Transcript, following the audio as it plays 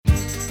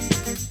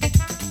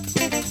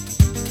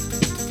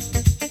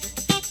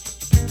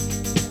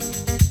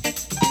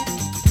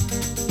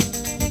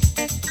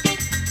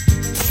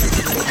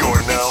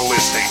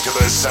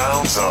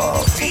sounds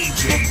of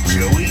DJ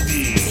Joey D.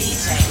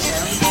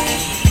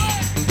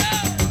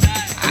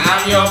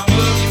 I'm your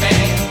boogie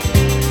man,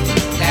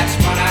 that's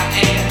what I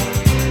am.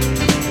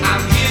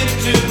 I'm here to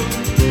do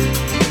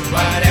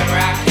whatever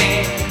I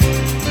can.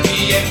 Be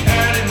it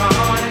early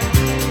morning,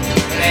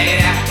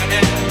 late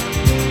afternoon,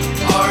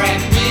 or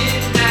at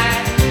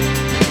midnight.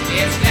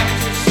 It's never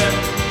too soon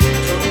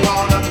to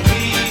wanna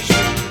please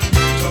you,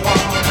 to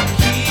wanna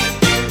keep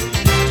you,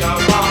 to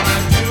wanna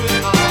do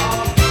it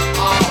all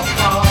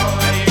for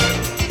you.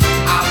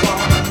 I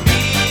wanna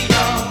be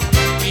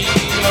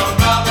your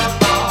rubber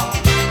ball.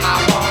 I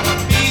wanna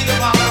be the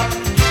one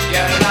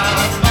you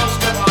love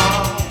most of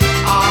all.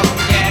 Oh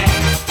yeah.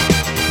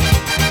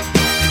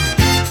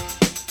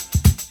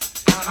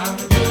 I'm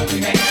the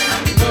boogie man,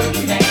 I'm the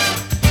boogie man.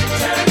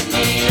 Turn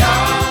me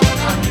on.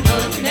 I'm the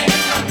boogie man,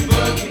 I'm the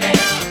boogie man.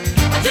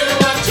 I do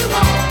what you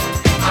want.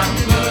 I'm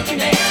the boogie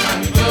man, I'm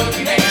the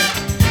boogie man.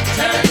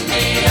 Turn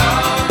me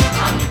on.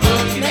 I'm the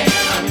boogie man,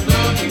 I'm the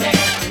boogie man.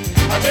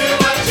 I do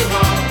what you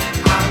want.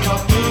 I'm your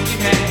boogie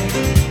man.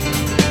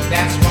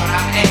 That's what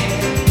I am.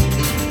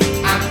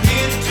 I'm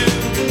here to do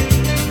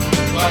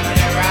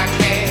whatever I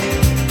can.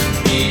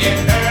 Be it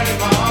early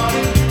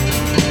morning,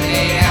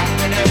 late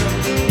afternoon,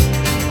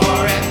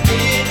 or at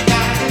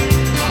midnight.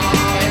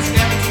 Oh, it's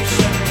never too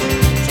soon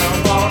to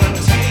wanna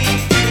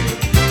take you,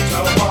 to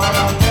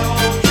wanna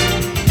hold you.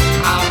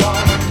 I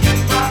wanna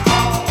give my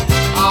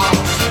all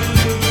to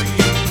you,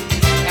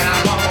 and I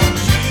want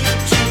you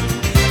to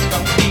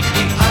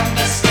completely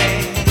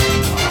understand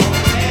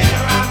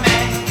where I'm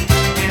at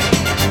and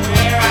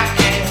where I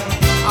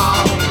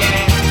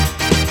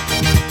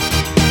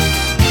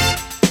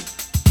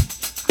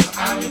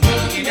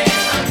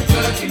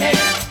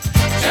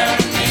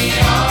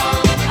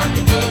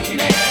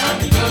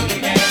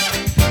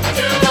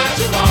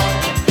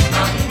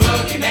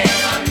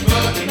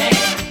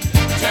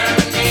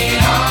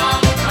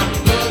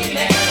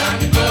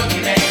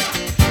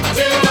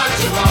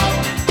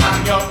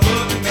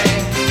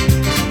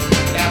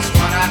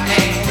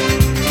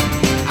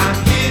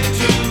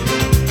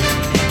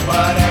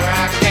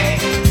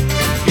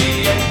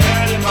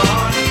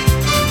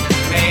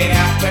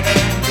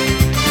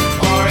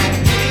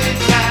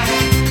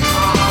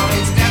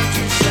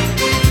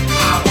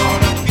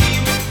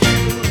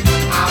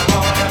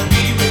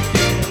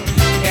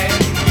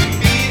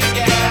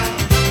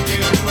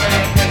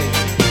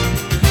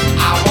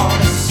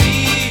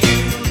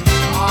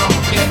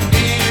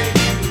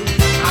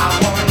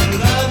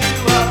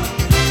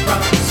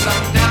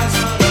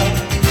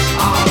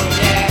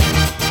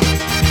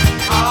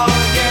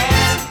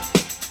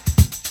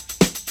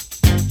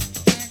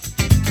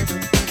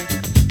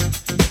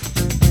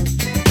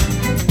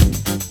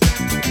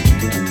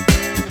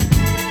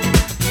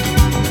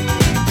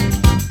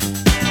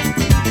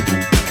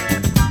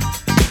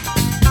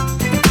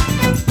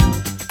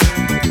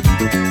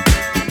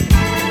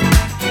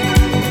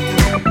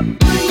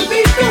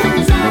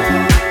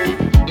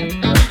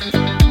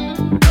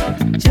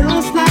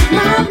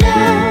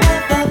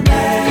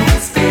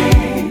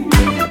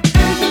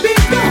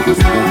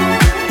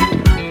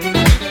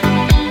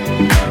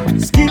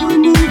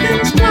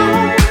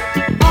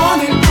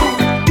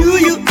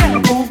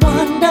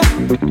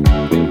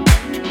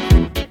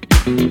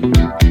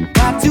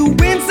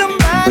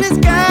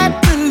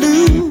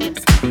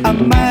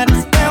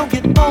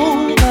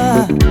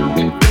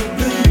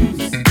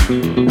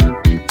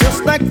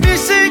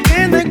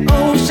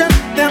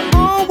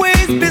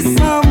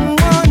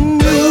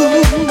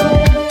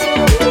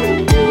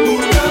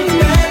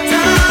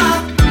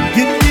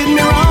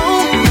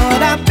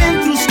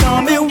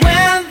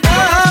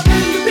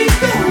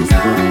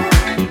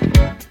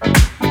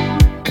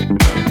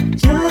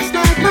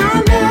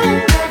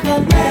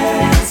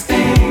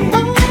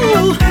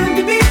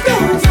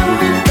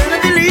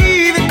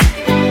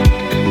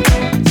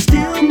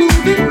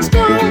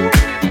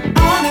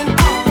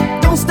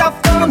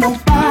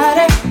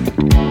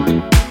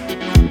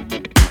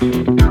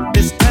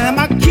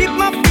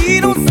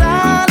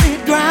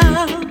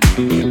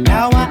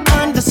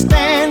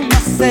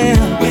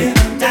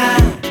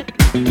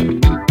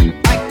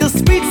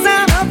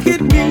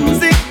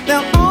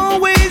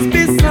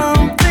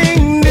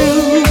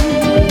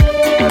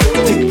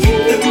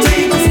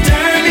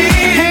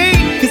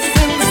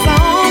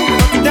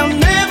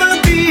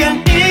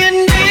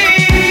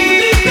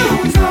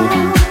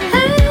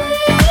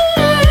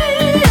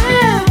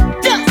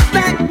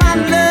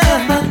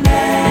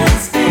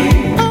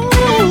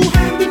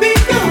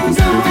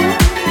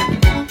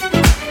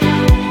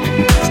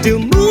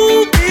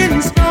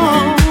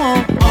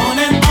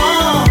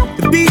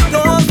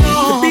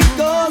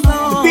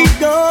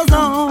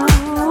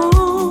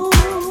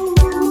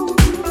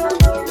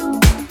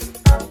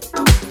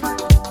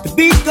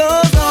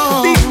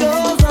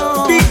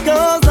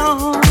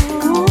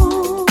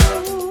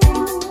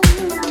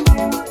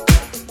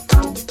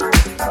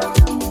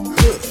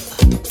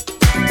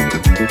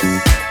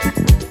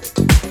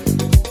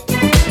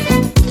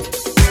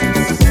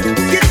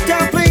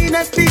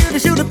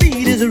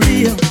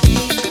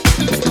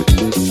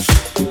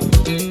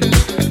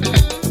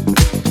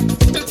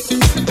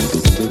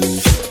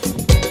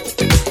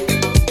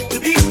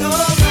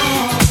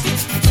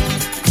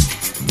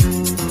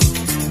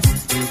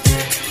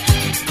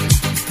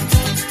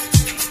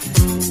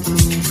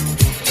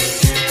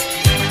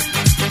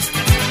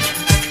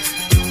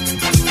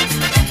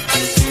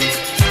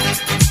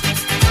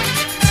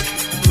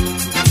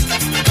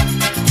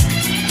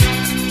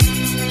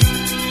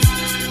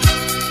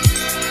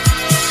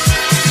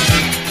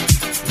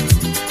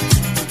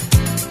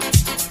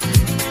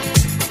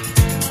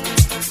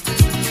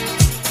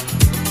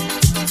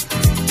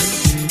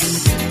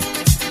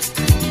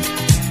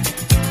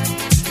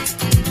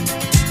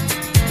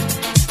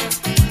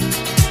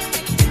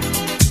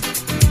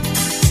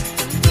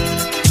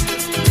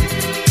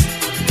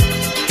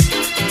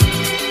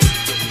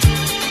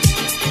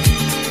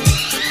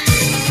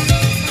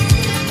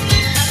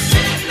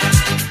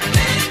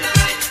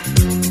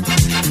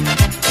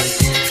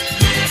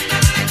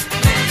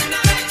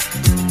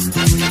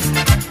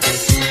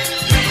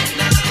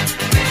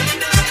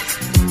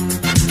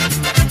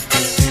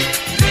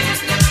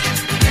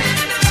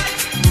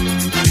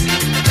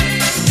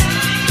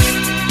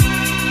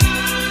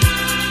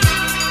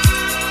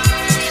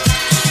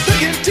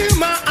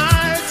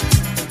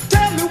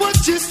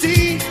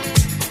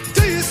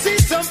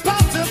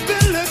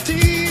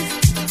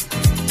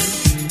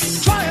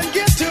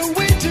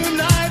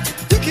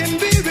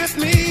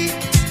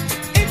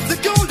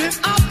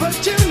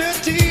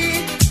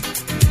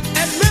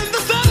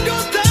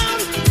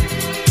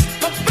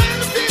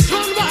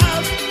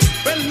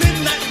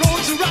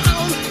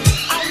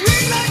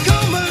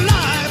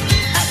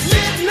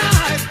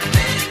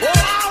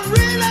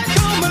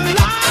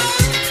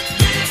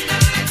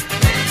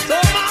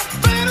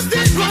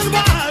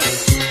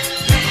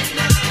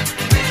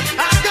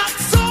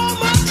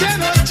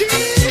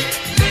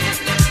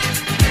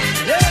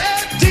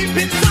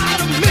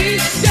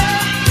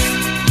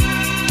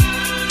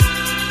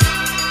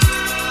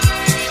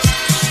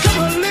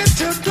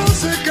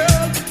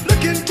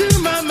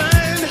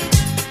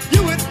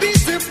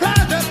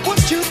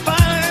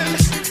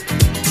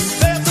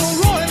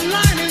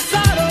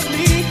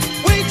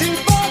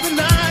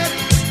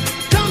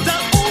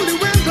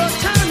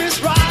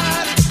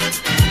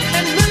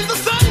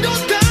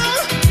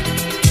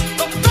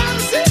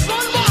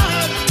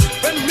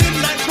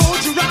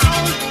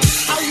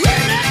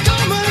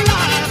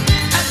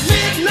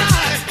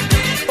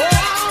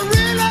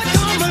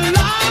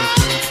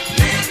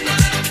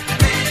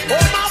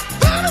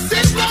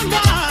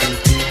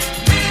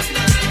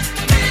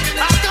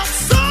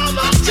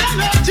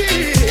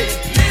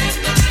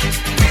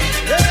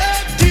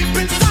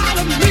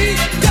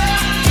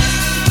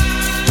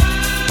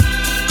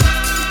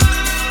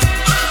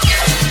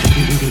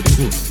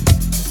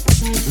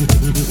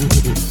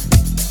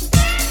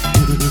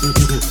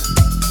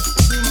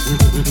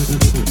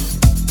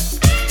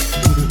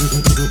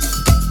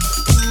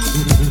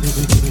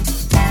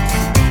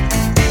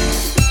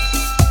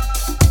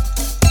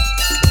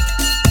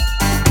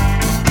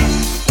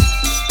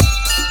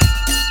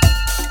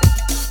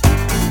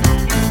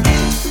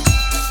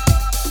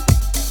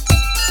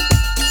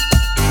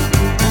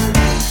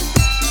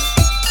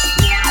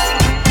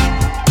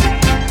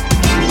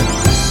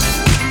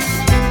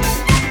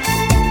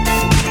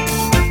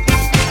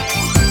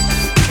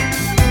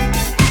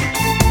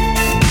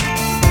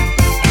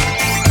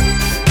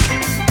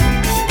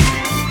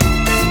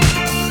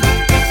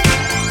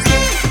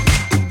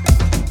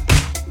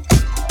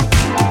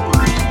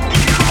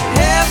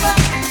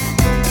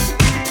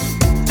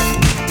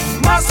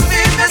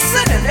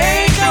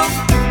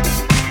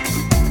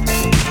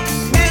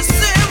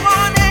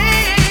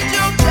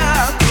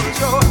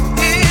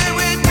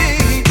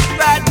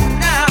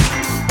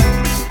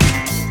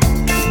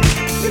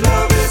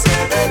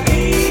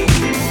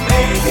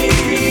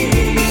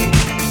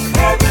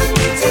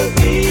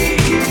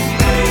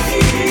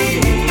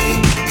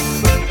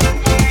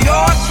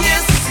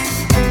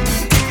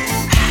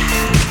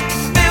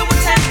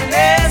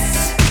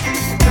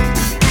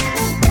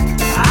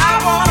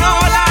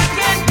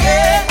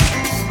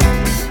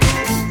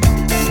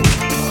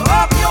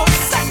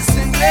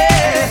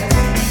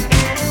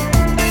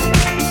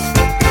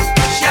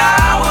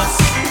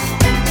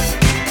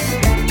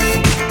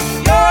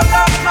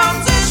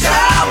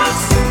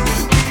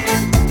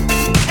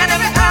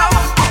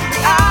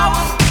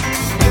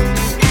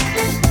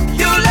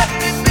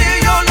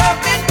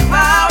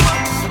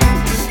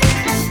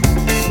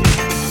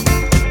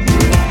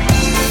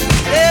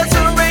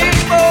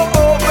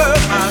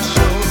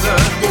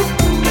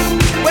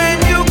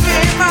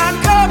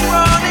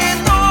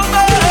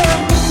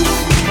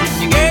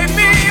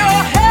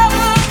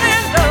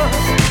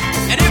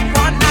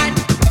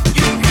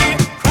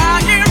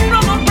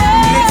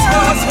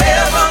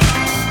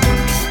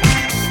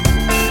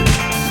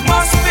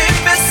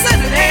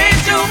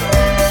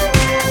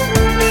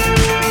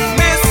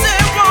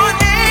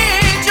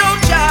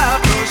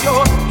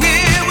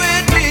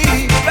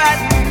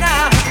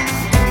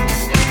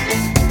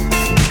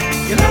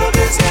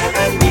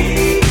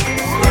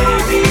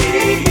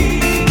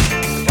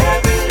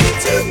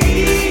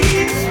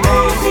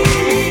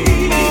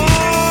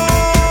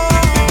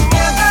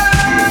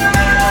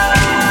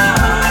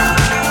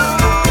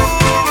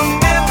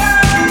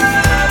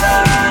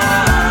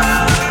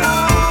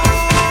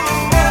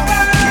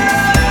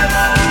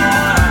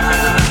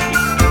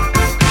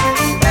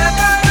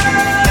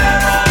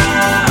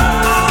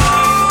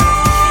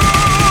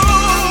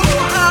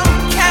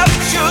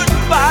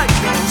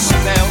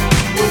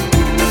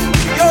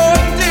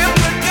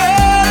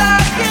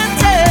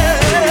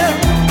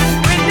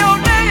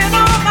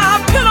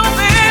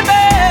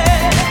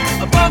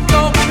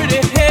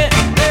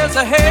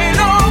the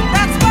halo.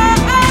 That's why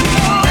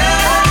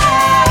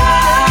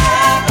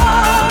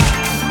I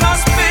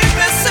must be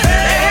missing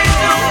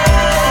angel.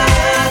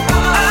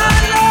 I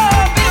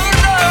love you,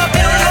 love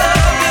you,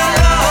 love you,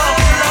 love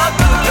you, love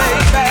you,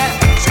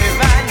 baby. Say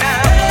right now.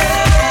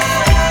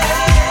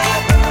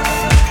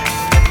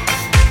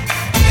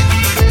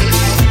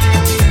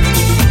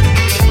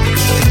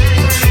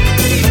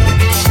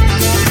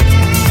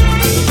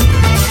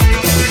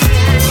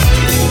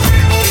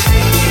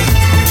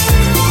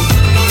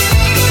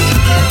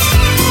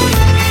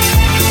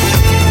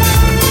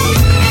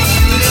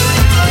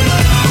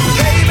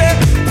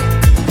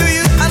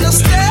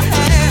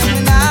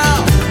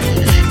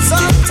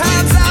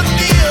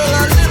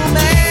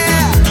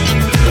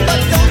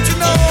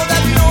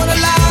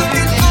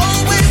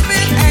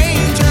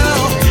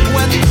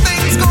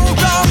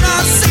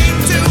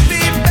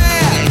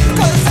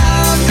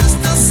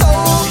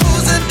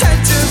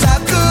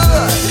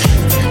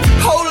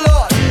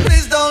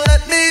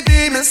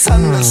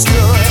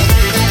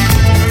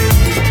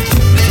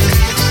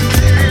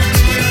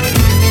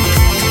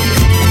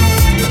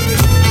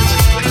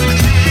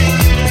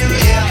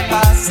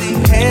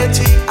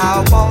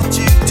 I want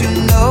you to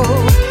know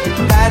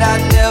that I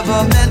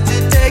never meant to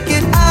take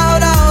it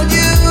out on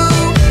you.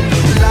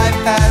 Life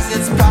has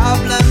its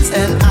problems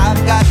and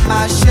I've got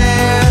my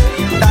share.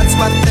 That's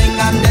one thing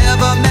I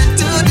never meant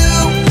to do.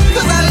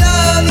 'Cause I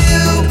love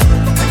you,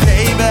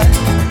 baby.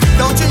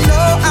 Don't you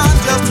know I'm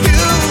just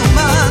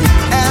human?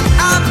 And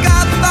I've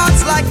got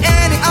thoughts like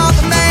any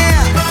other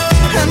man.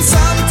 And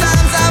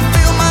sometimes I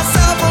feel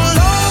myself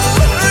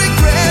alone,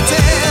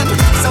 regretting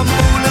some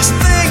foolish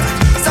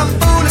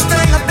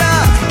thing I've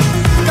done.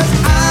 'Cause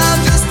I'm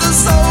just a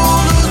soul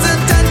whose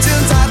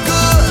intentions are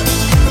good.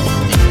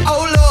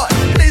 Oh Lord,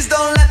 please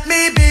don't let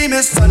me be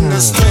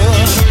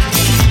misunderstood.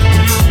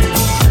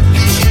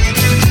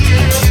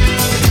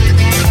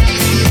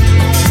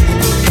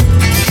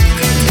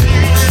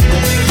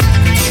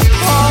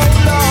 Oh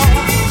Lord,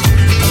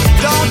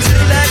 don't you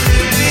let me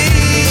be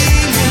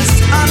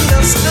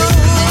misunderstood.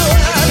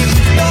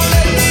 Don't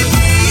let me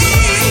be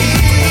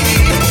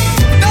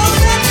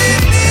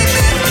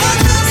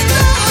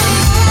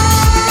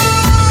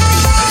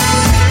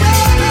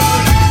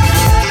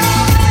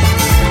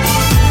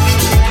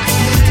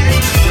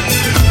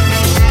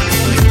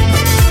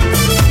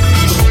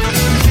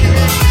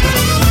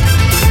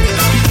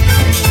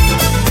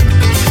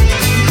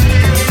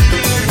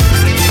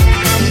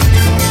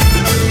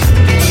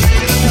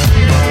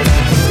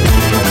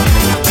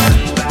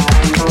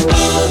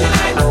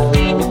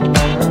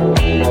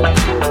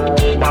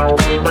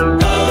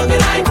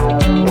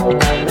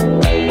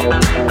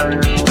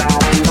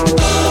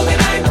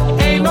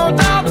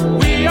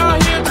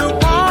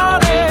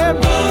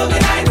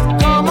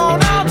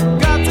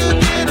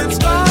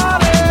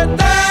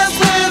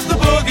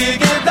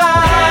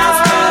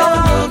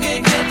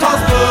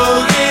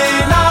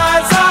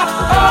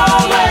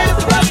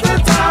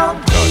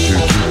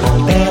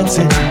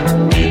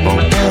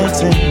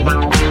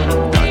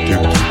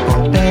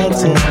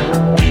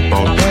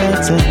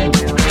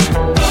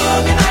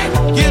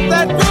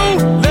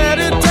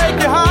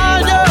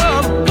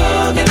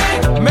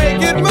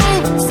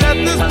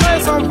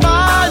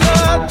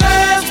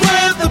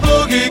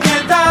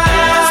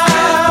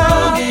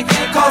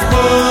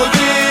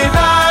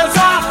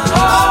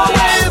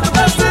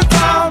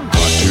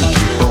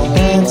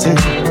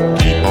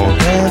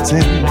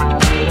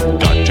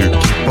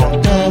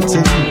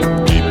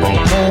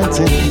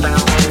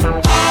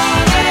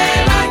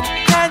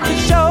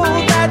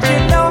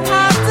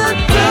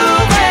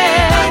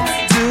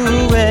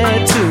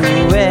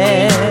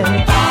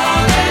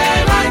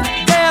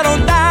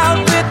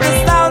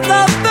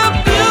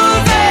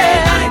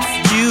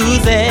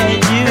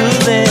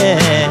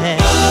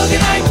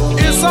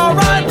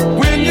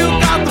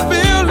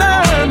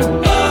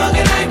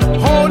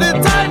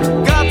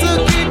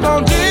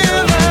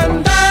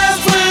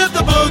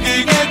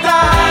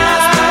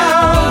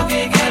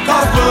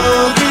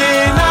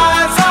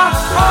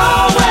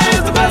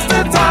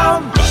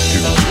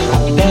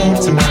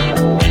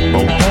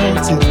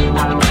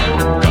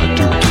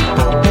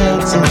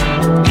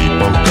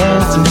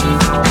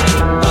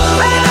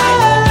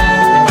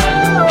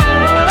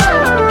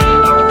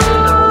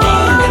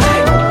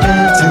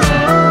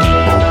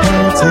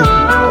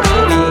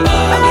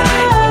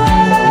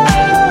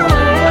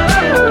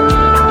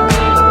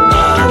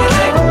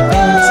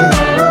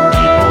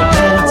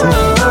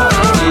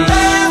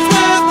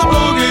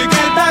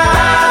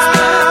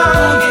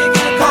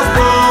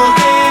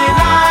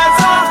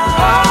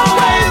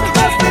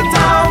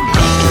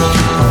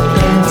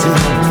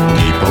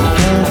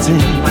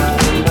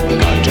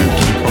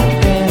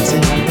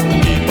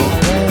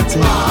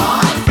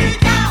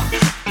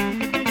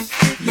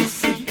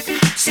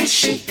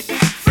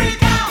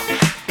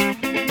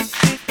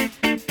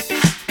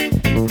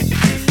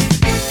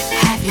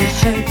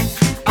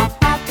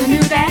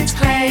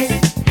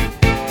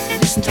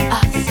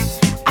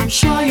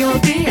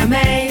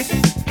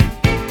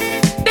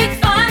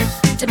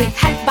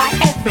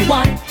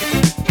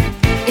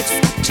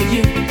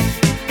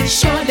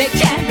surely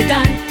can be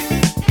done.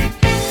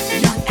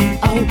 Young and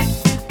old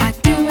are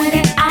doing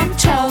it, I'm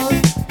told.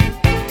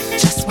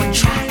 Just one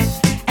try,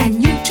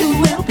 and you too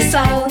will be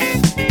sold.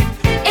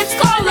 It's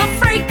called a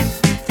freak.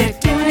 They're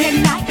doing it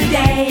night and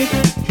day.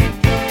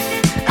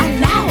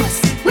 Allow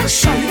us, we'll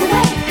show you the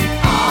way.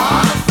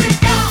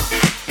 Freak out,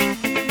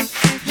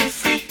 you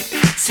freak,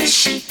 says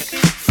she.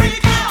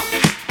 Freak out.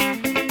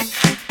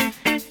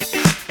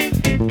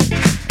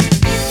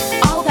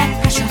 All that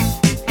pressure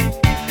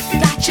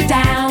got you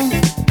down.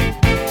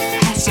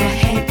 Has your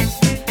head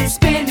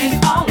spinning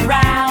all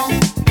around.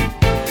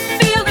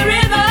 Feel the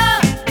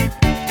rhythm,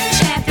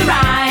 chant the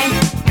rhyme.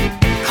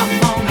 Come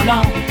on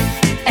along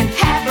and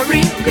have a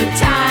real good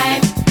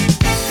time.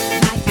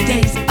 Like the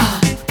days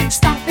of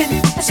stomping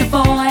as a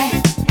boy.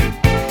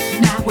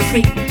 Now we're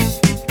free.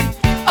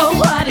 Oh,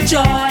 what a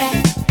joy.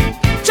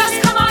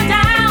 Just come on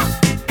down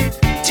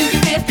to the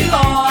 5th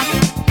floor.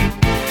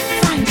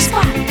 Find a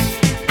spot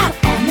out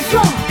on the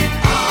floor.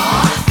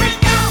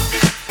 Freak out.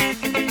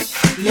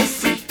 Le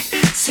freak,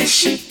 c'est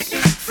chic.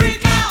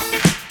 Freak out.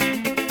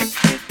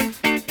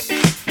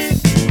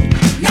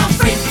 Now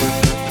freak.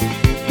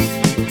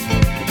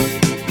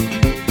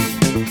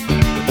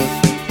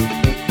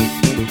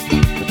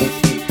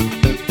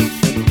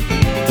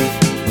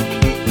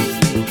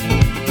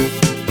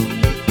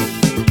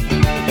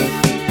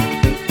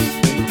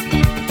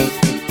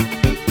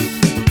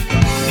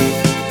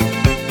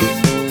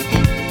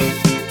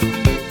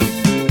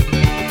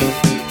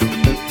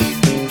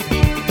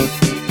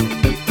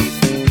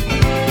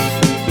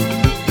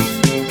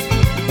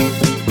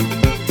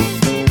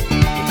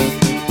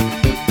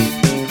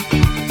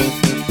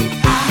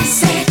 I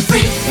said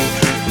freak.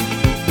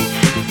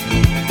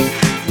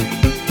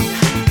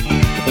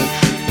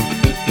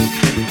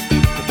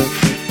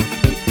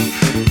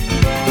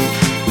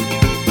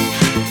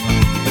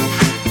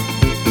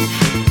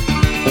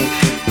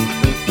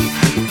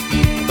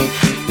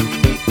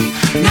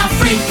 Now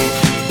freak.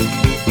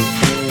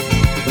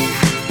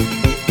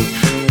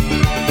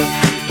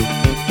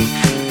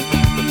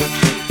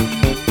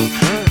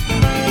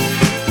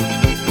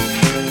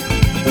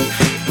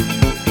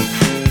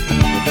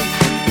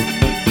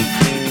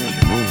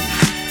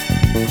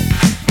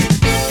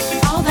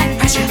 All that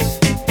pressure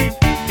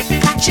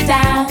got you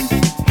down.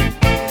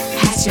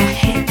 Has your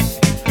head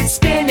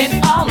spinning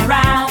all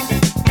around.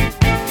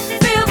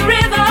 Feel the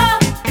rhythm,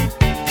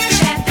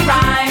 chant the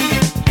rhyme.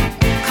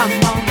 Come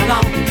on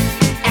along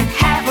and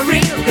have a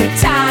real good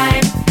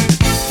time.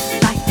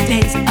 Like the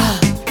days of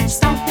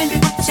stomping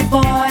as a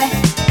boy.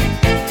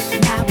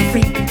 Now we're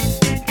free.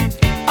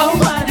 Oh,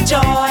 what a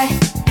joy.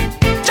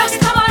 Just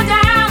come on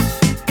down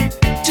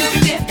to the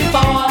 5th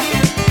floor.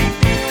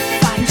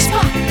 Find a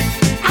spot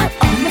out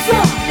on the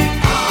floor.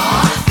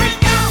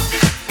 Freak out.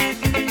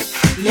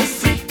 Le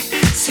freak,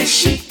 c'est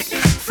chic.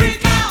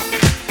 Freak out.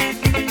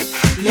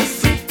 Le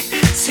freak,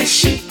 c'est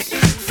chic.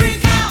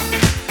 Freak out.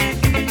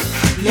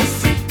 Le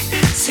freak,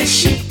 c'est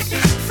chic.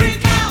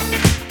 Freak out.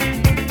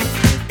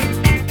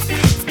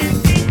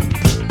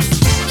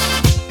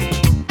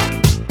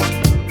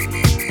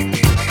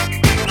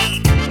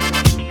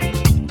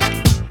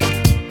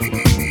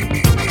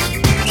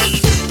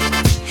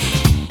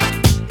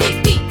 Beep,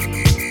 beep.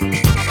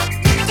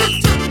 Toot,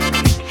 toot.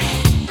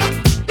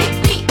 Beep,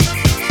 beep.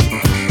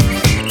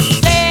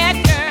 Sad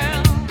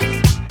girls,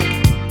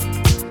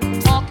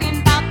 talking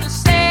about the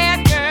sad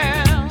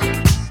girls.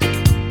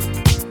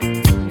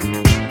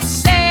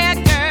 Sad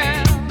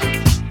girls,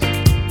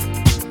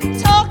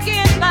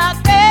 talking about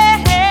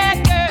bad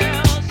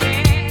girls.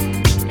 Yeah.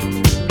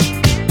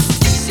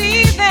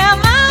 See them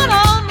out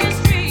on the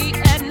street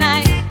at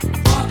night,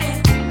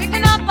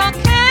 picking up all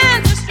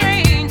kinds of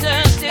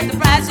strangers if the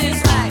price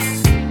is right.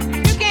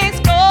 You can't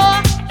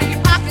score if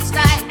your pocket's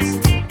tight,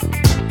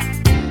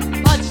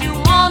 but you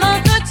want a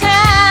good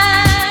time.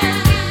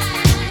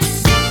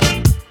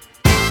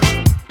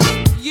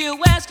 You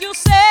ask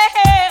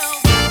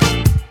yourself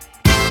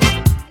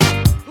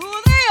who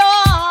they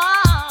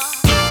are.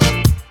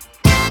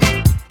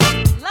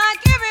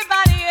 Like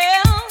everybody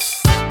else,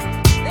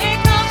 they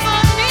come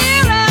from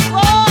near and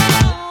far.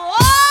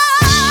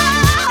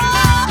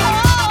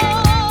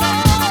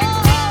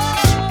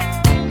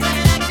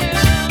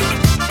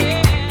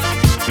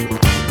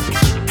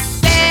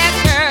 Sad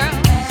girl,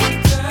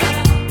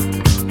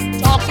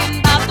 talking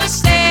about the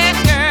sad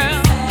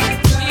girl.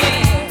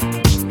 Yeah.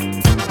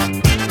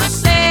 The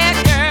sad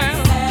girl,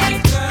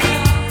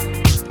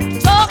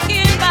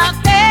 talking about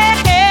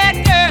bad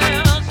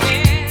girls.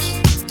 Yeah.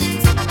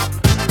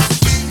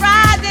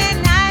 Friday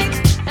night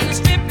and the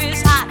strip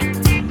is hot.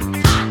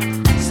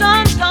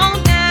 Sun's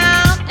gone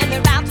down and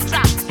they're out to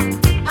trot.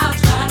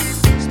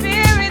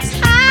 Spirits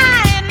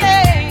high and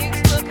legs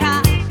look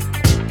hot.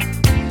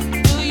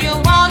 Do you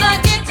wanna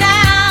get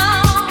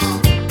down?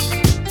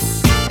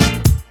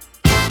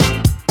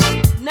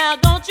 Now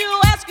don't you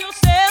ask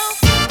yourself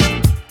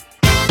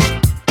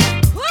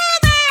who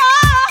they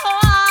are.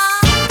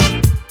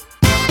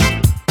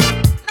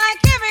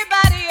 Like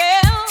everybody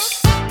else,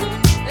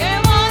 they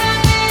wanna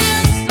be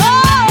in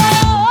soul.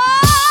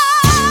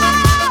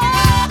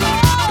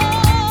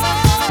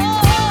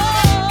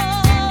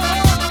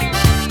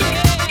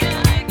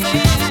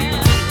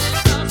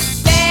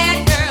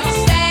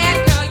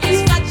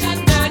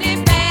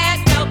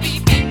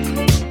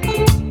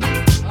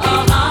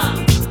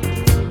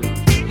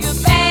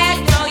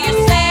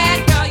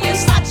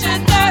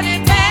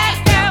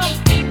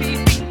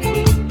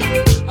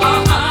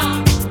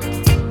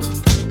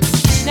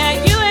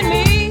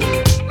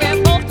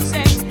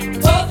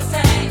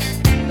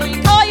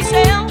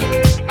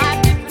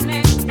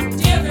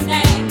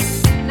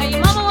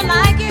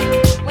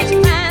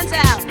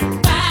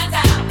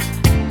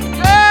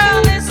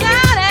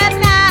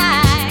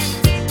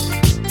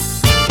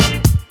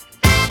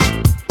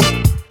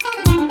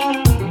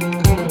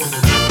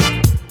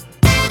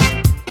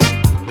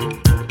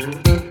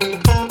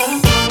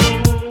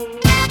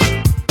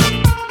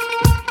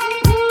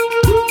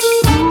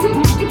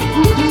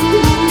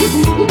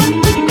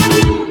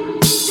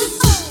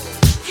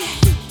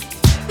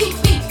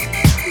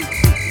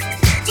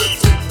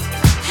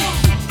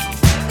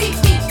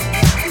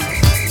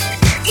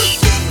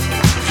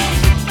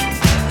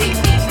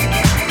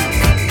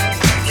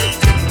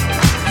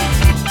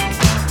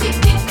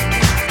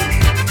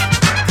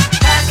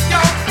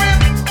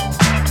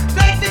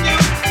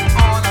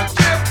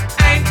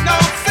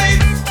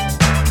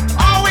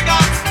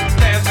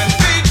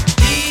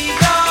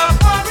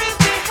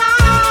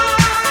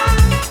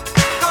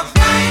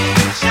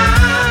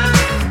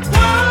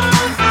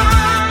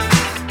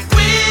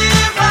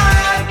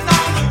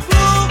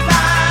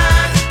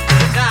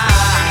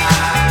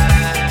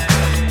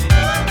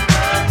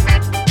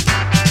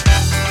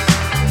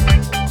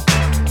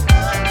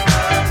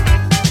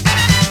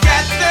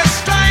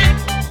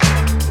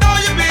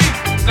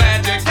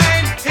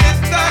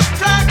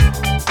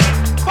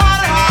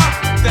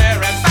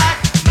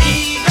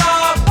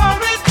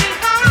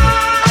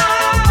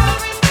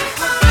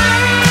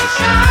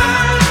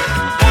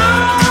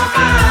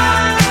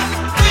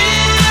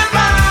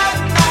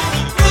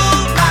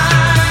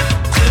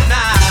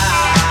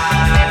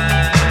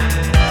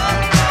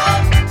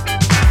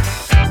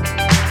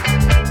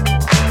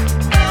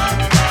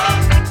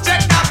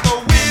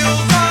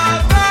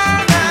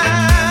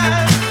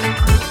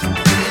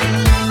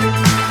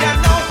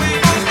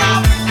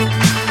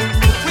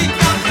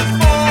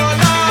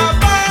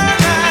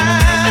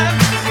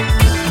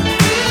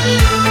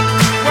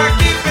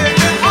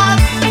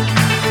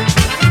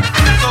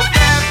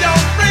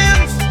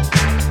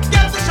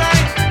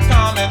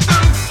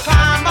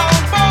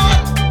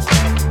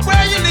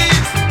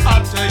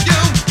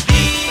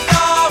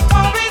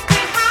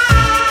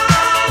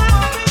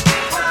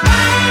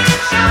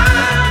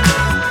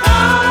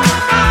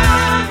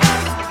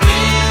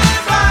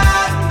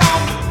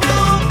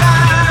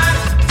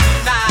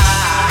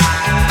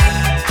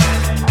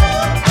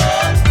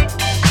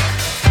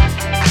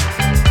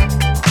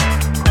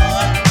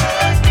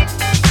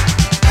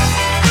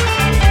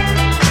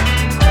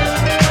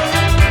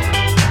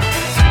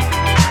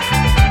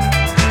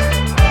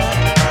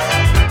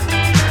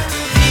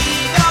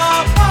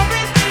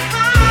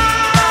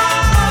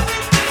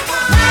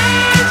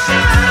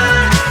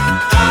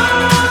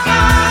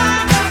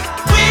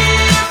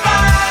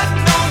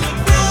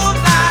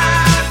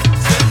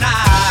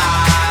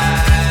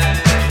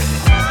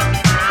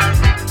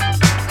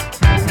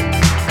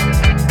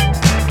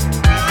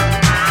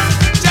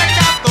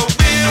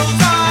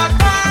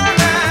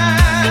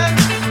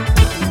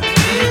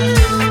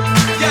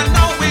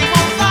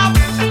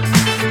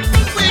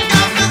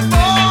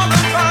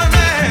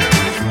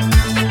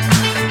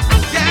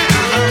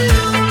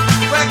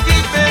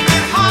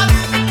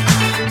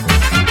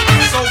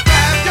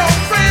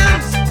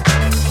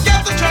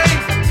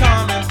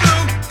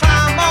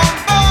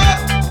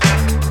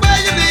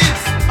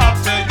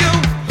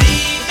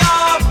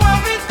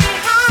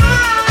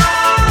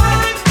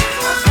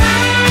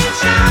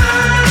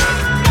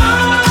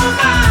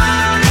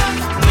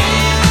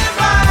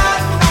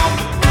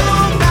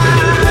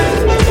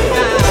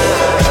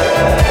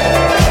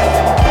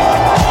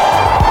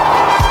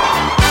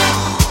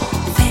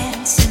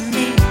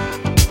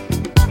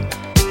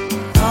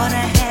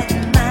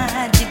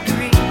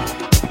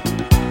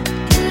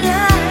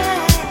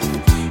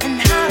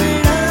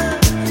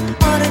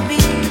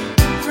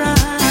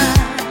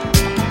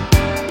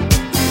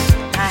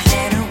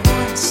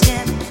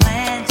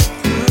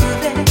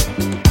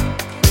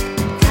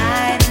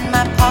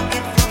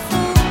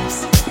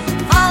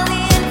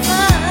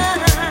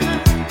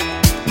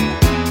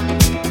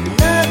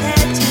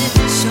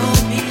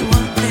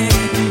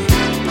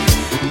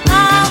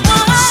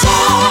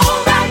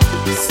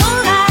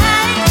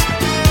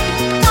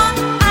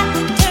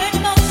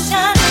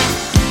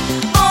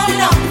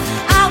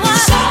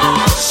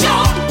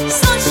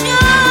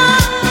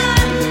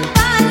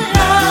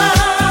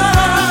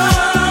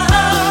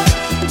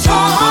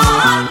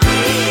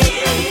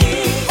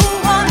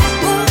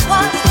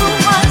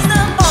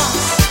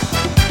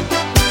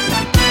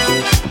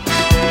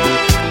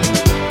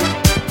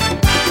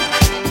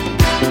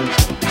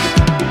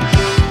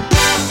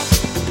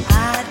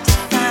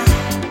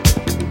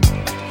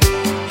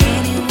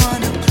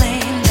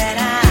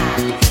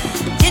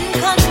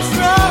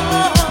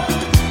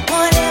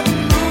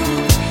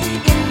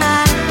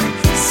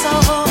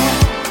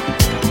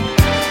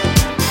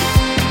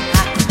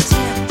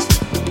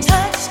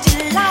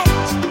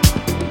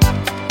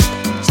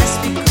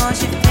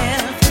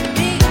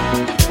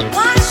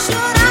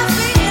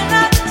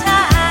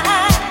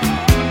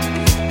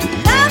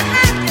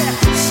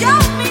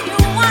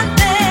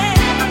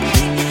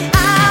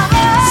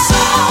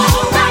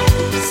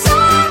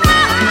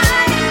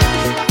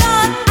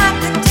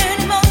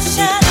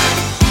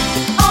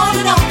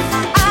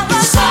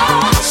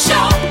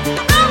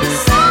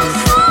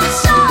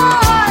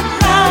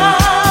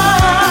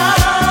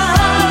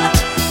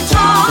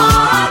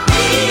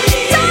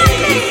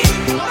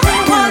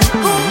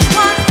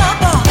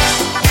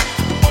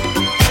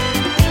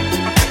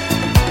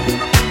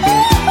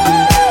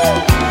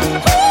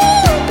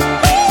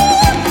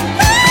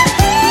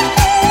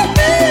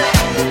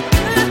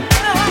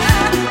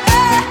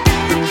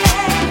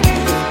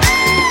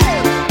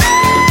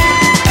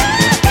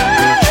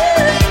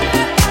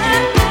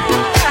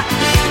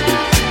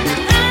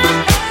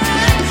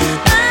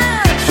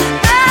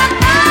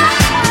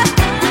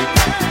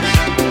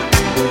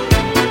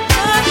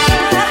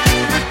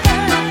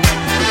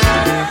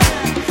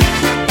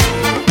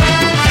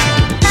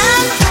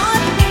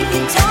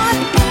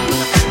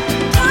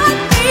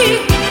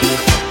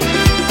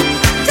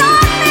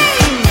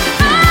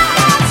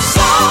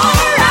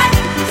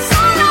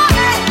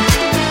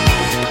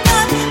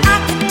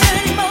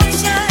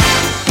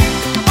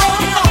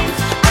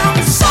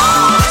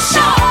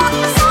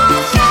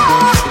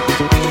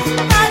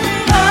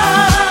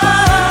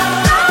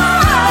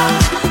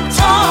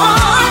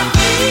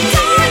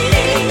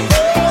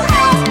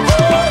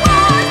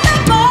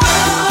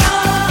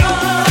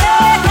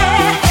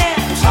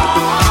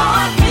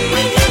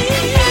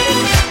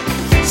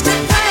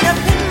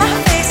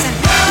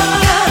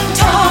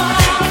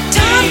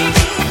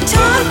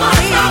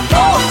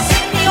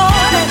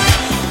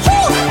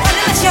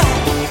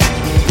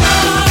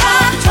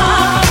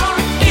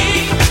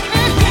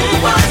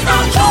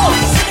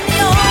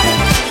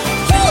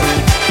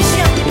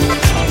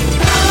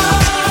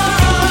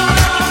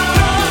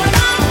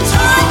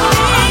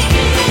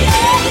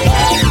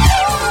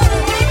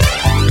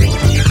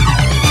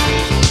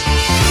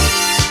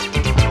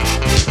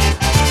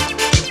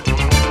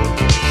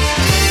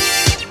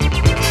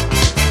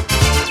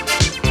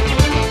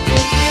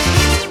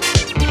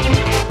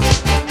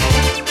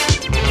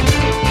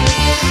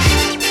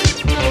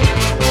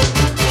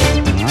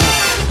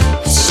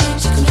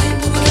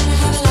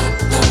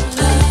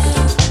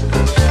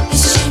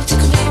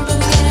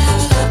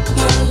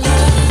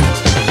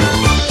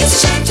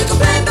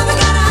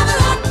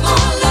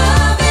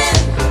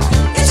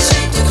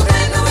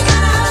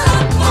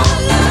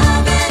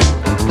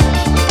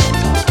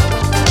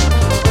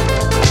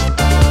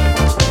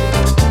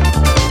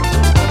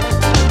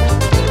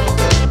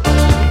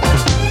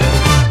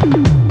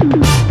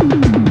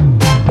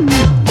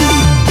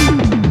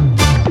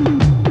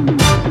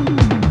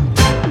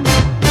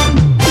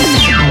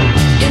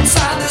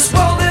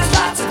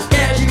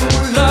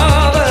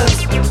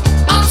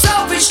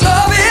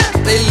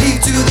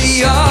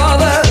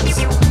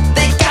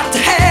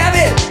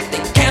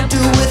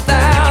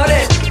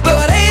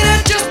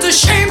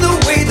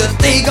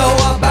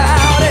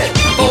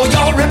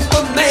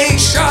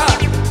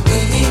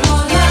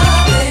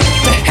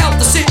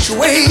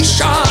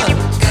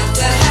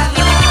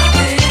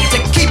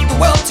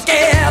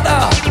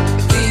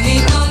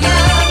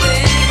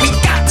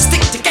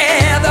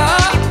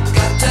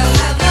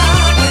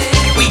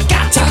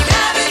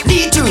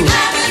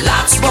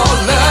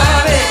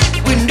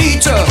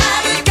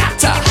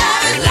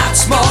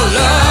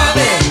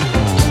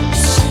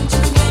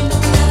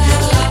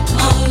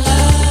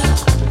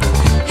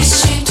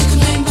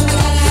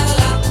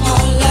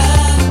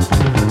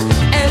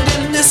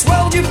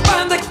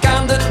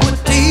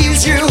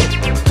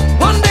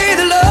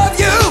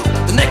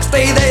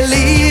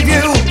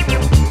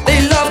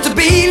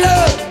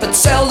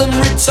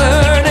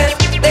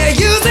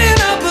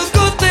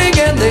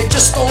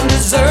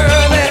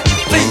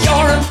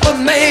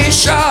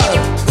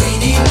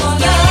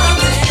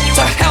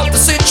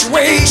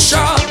 situation.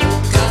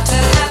 Got to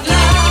have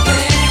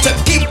loving to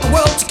keep the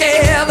world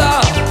together.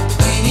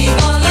 We need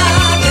more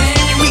loving.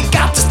 We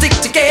got to stick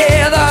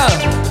together.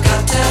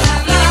 Got to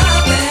have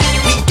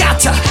loving. We got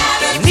to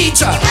need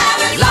to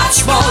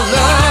lots more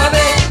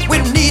loving. We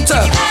need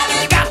to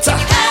got to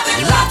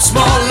lots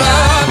more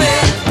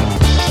loving.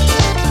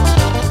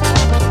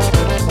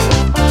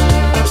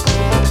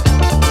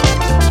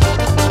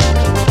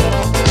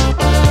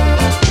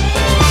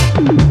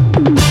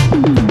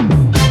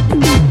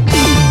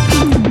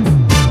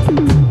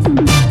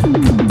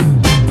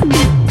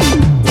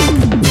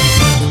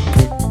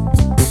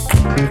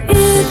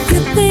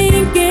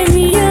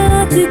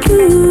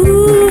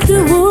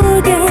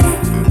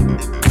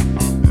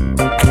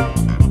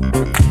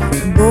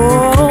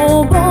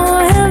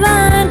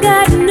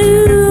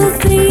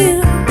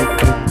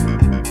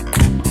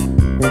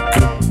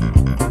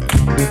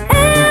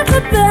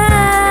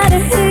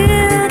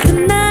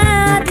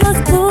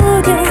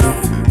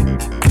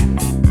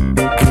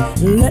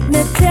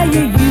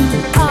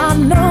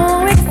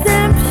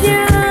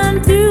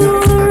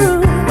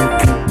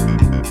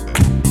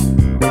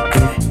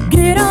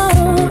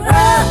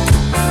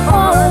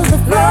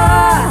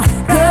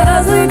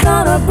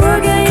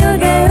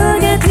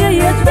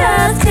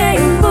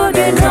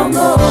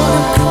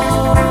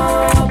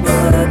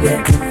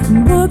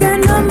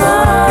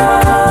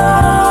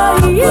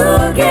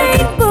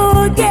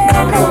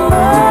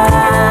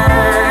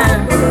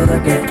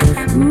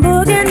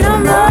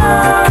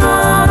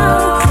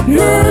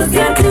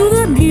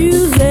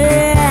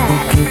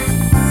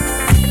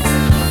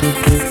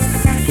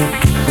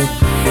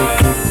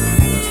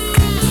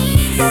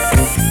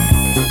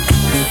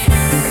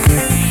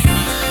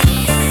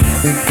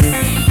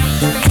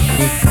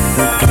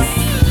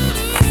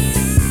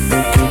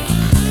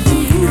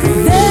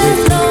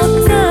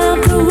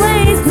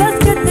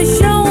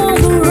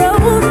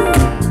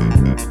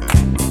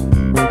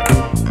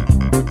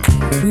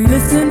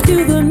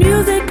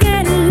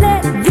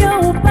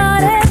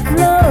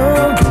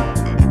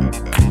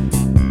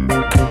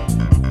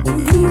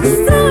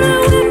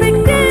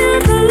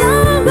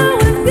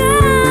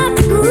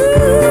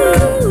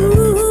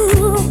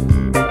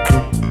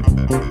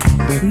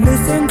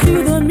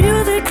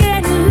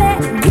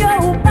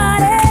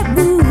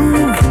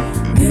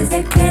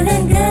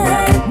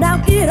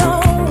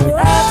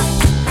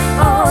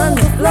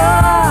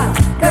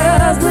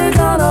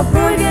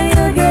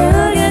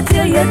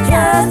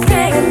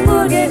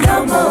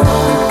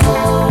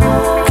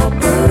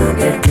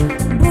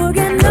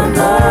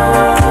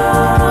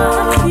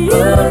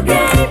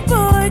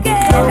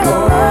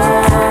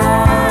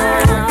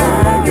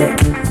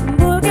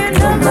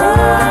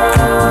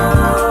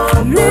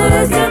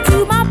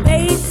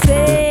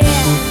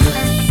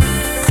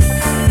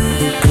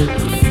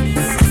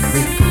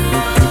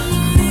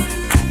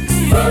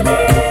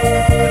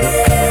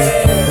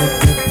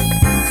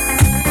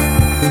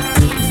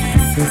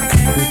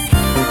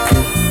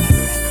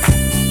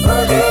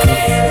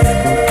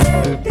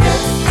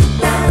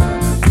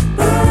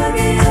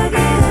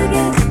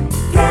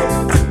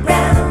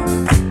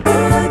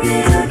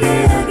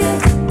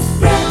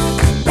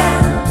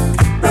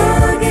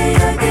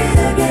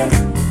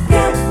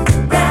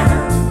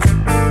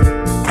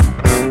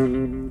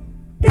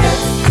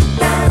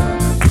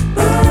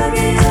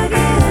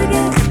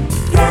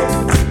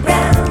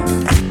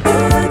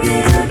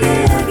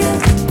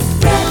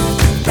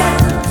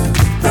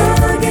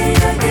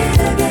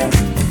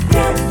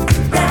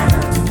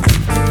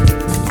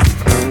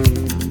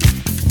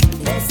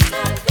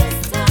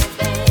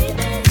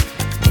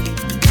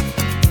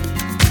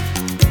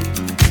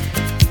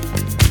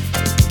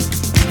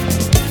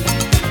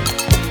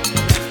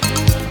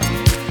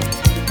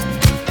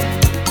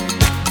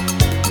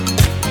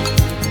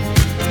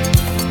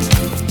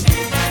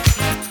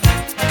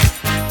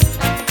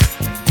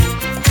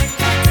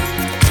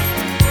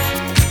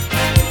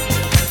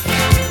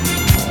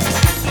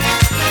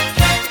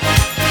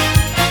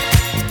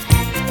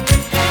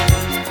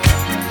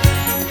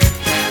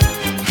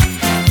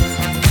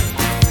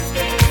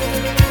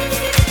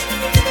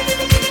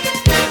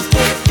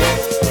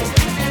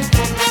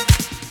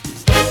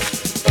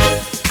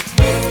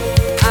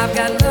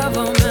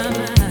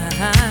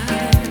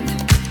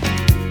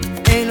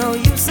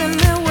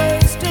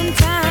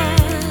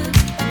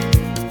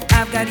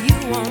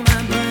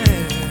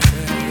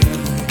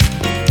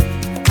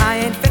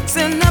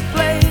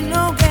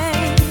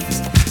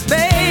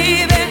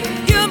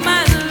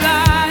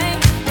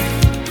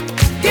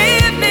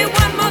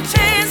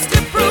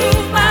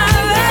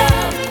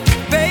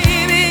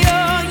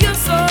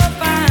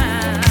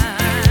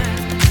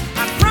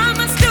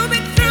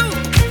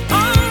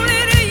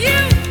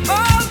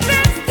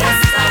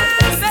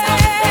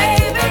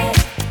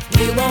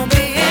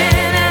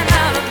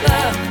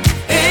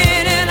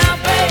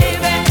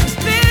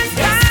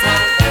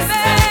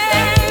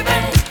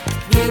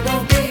 We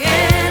won't be in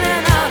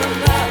and out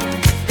of love.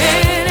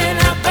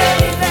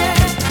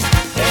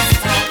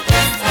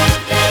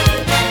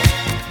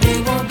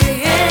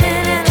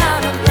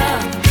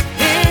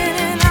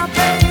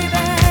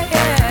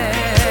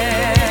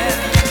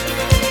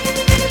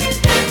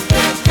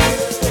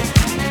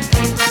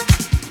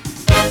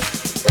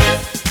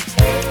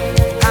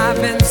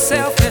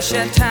 selfish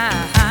at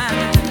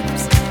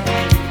times,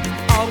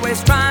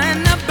 always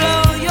trying to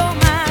blow your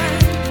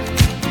mind.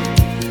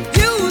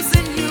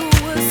 Using you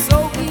was so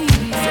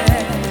easy.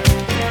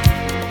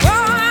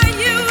 Oh, I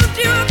used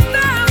you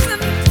 1,000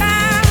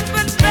 times,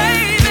 but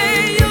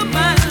baby, you're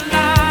my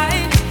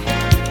life.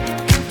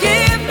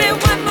 Give me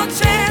one more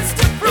chance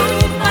to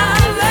prove my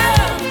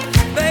love,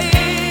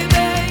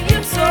 baby,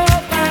 you're so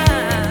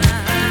fine.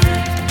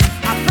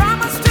 I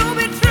promise to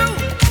be true,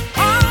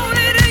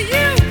 only to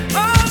you.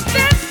 Oh,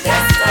 this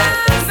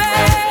time,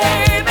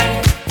 baby,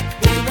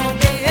 we won't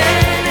be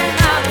in and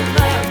out of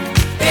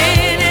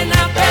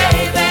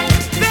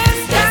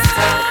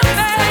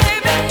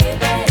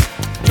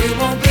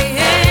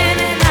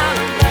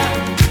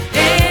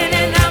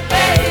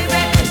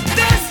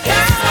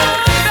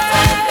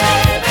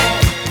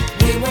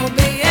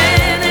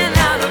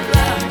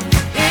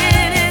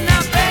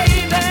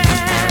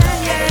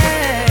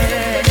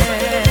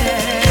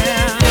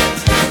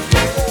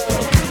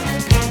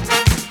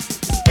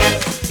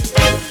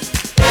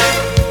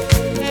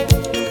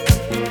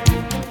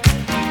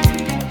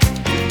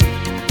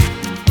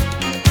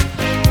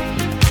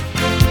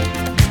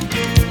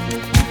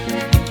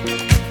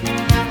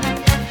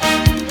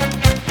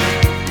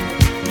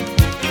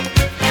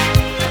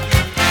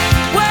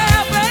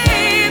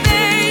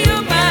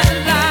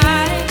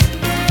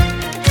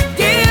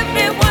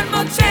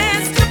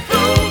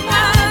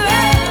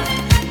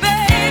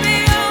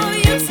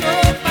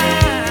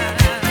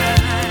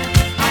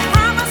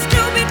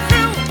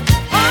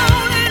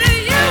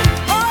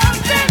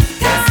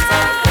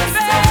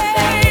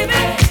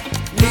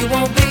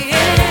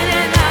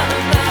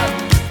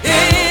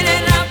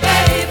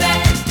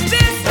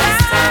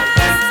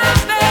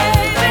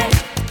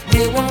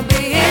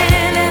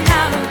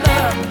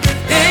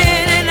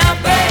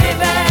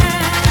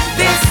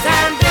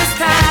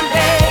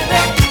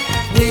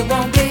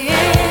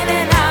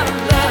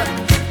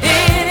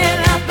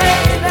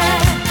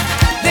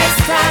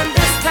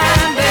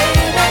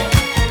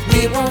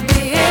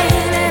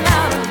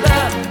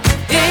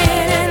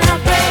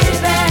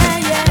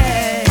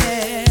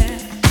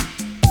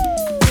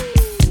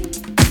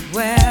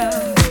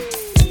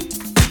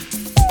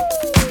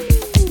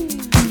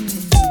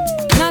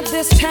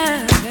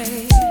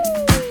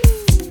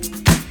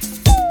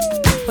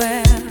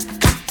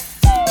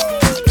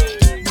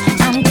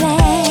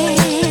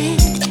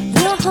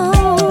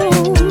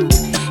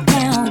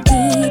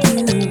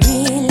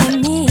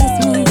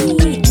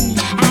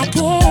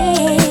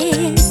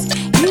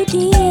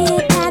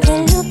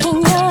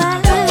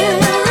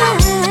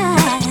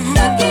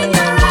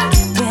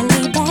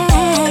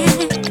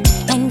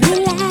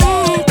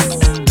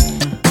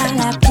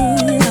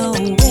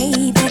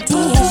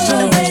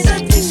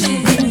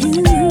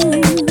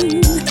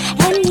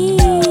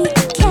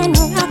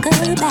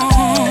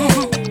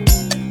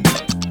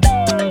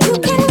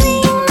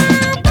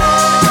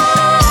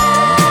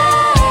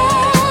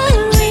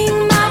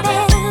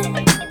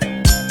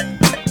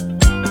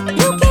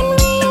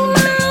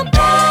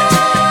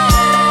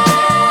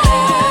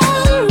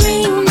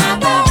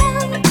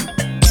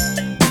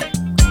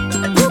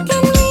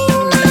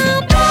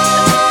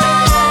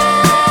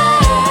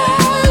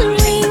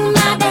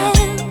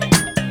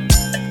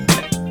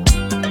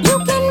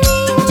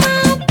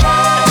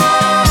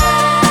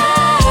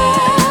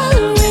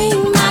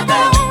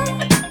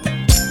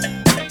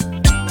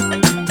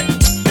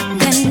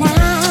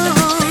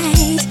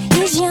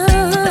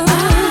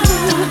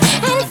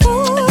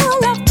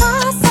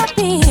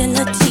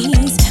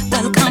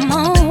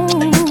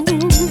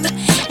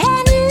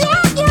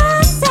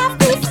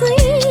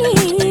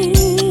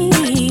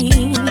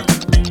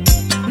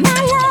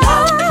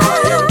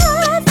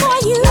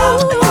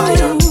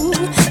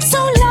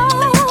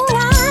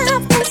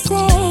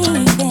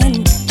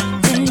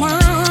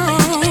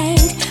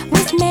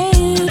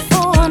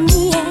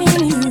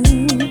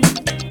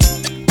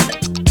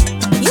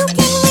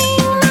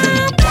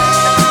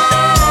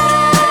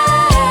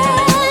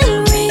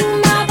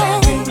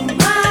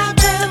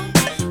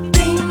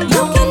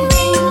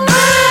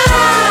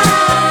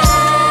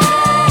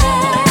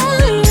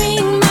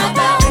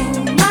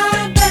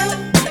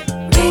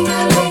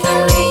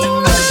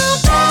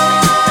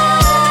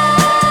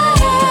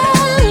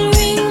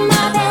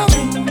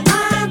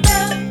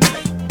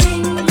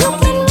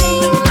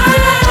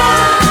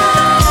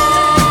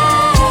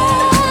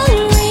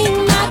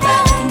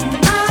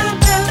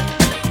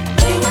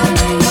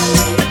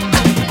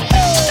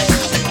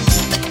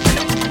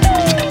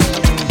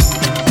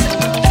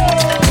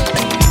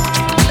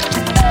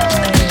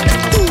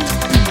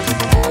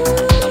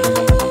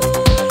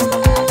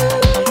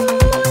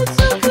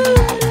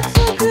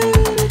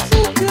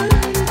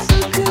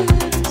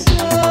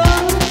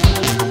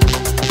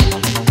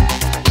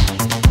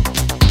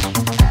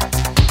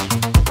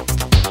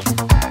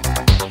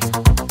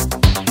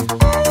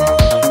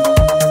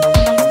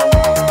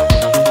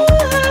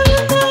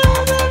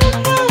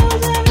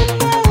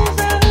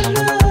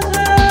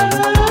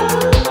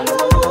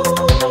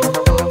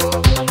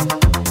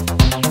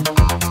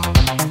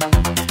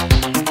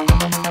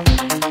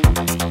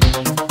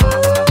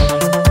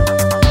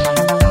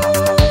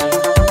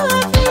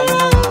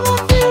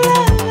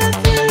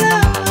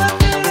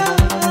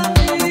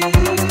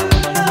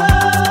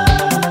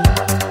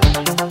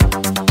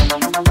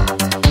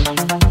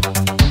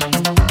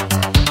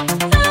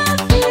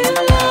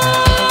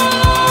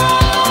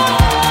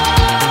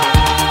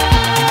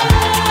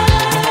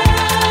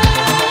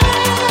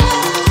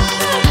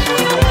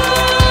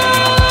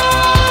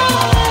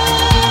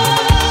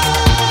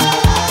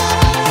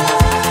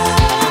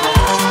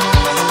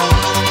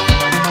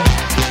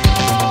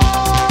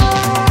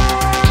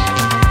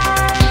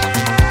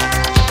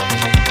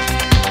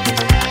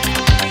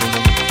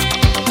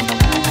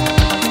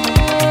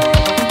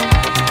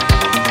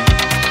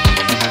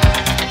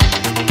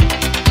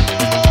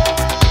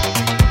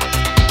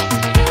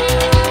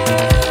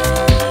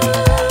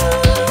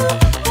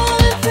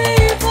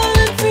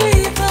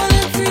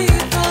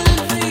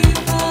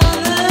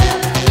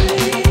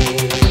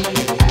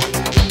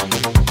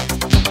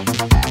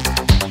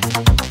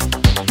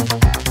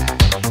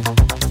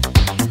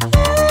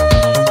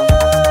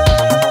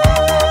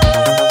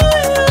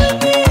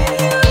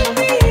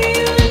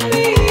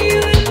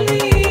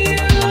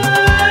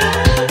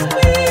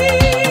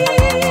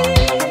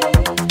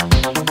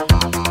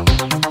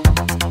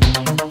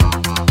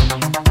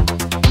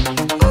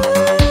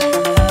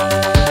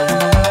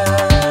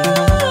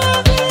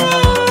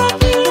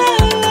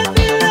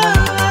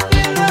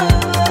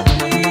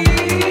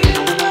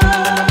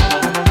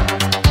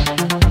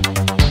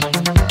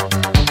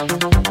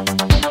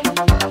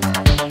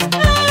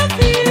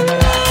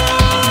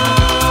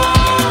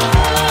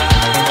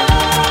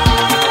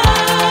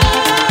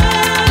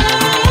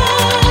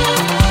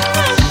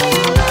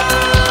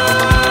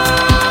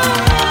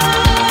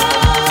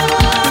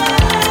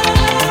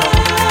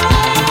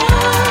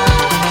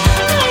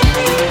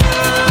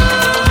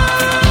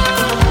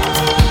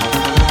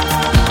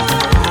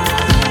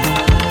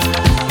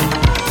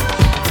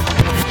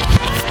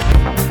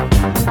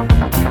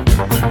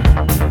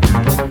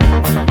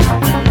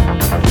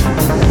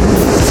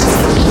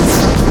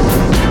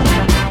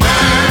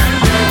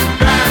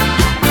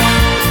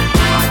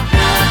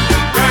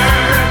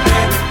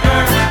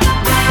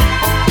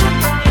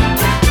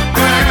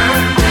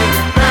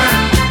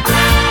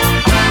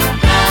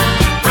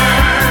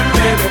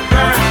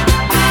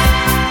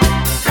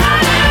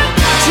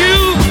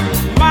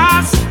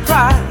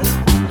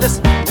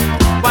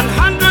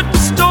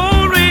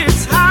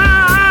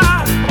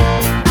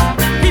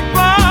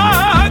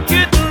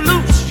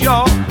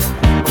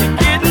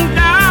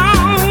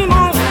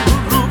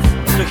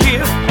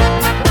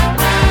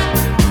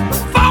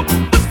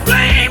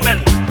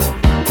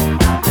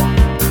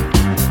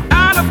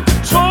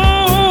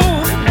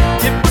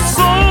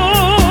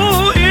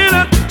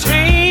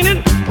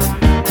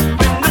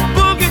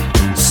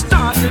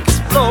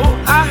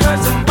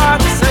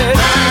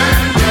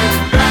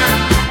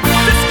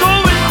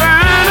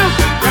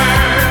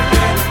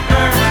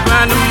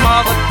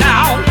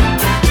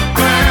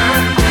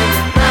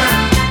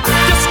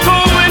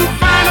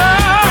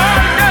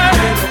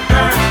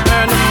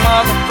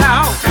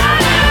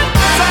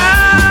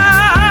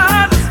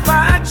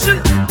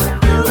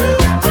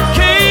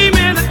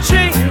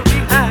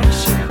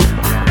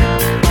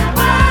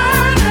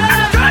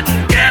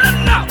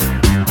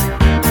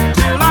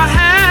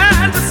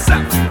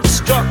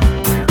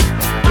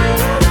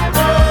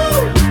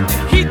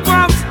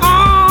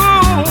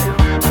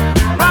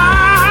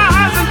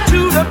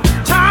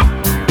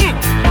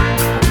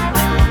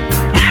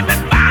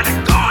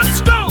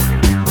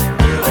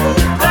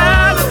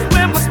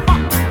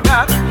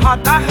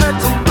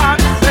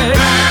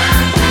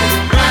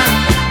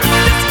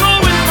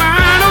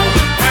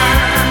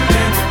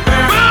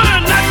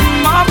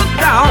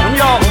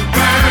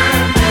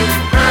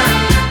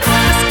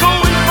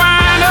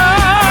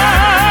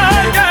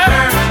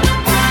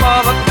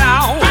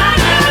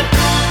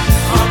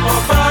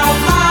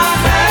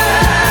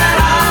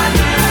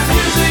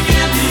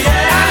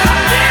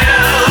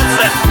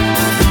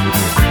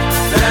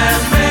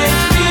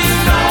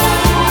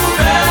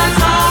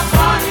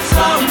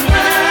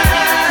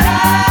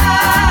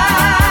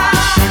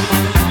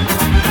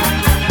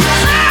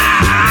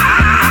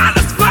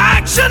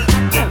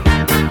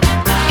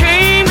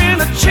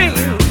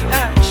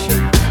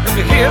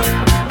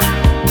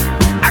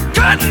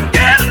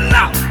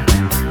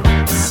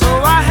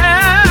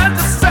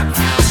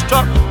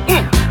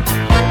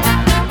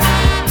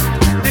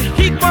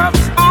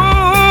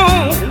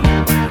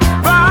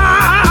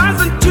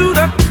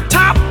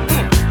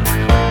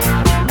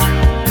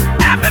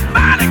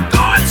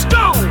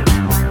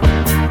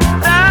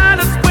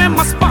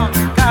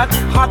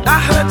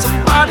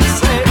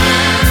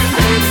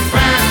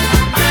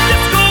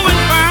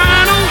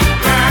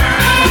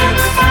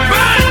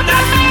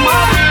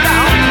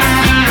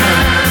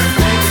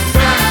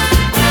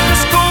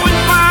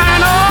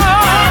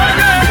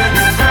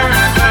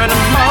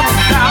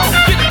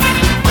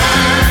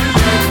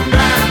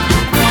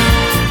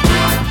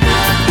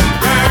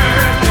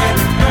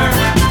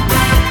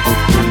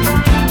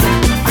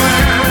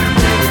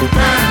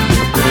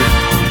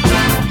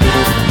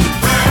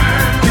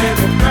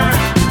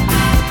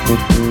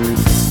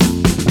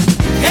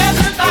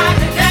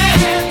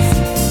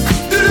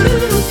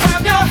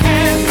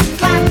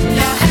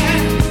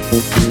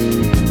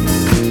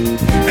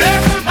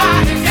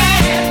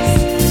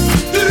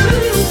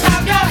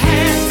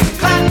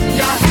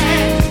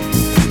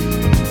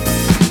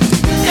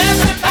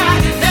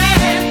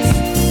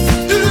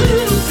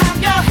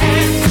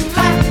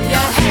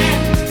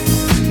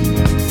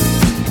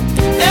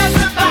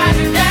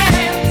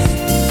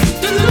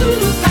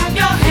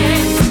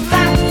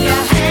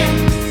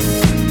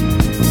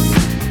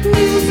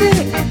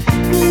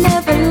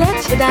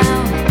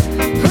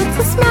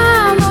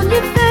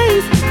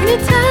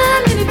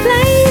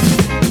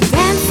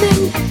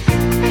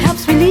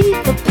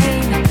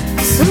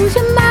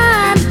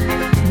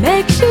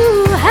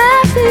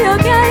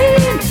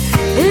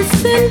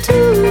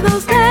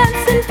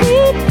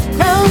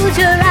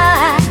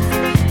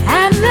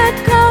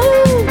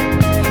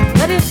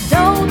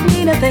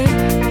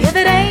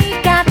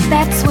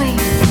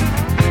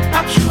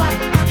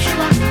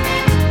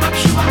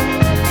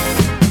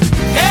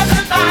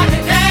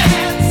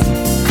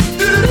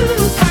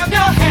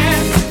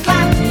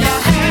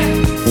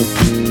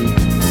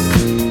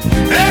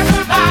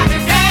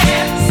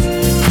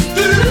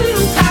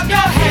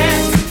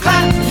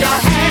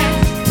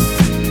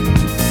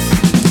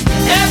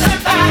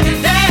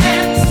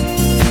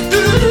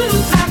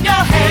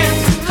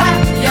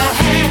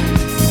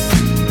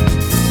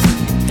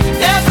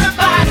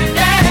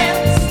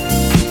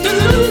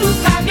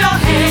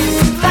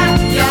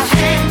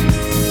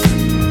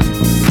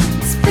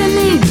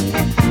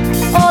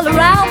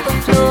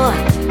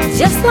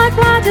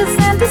like Rogers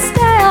and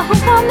Astaire, who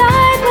all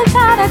night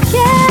without a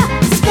care.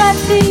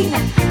 Strutting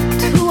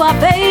to our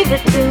baby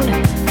tune,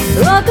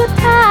 a good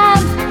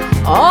time,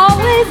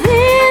 always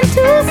in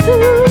too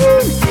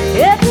soon.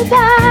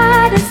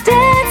 Everybody's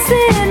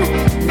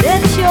dancing,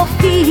 let your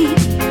feet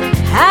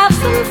have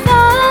some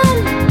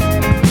fun.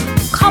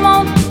 Come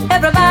on,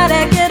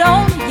 everybody, get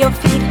on your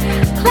feet,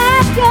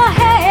 clap your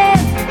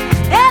hands,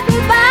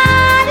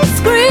 everybody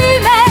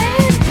screaming.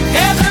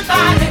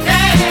 Everybody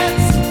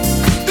dance.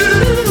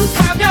 Ooh,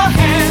 clap your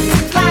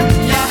hands, clap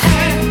your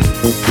hands.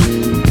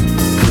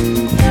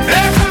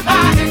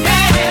 Everybody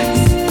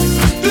dance.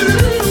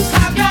 Ooh,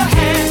 clap your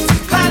hands,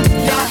 clap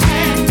your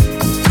hands.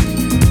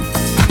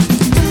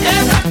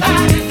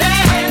 Everybody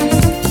dance.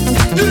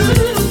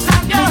 Ooh,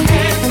 clap your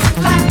hands,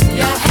 clap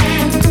your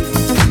hands.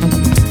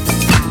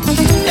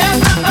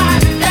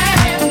 Everybody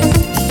dance.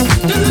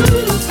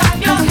 Ooh, clap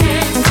your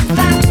hands,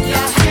 clap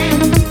your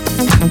hands.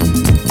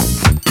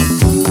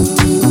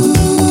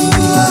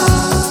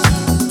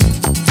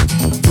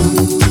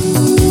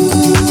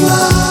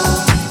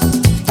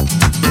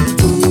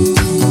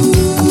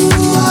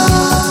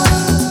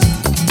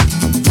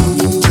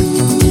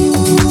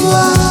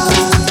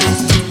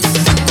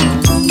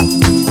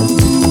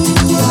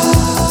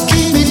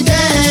 Keep me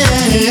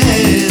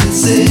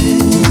dancing.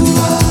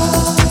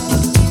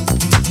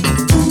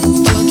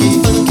 Funky,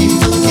 funky,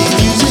 funky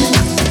music.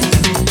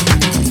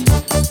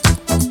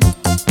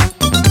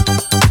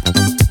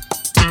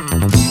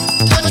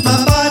 Touch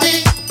my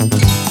body,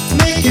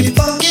 make it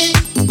funky.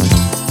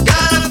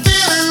 Got a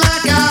feeling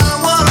like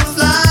I wanna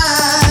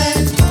fly.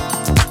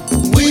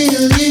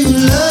 Will you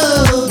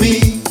love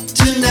me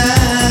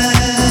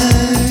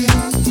tonight?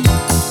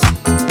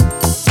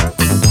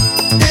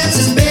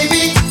 Dancing,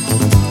 baby.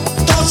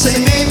 Don't say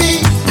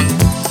maybe.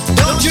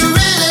 Don't you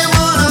really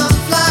wanna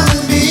fly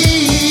with me?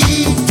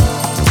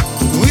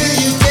 Will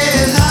you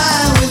get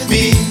high with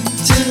me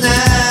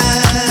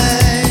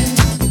tonight?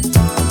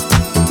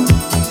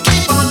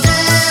 Keep on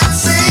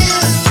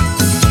dancing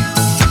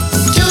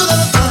to the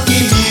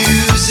funky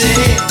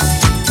music.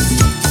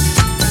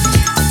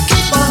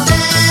 Keep on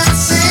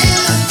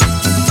dancing.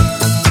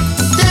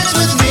 Dance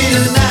with me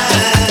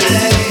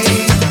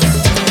tonight.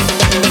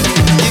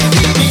 You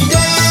keep me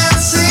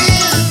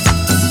dancing.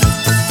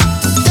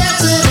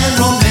 Dancing and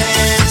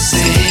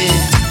romancing.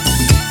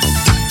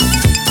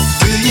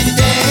 Will you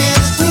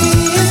dance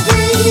with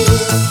me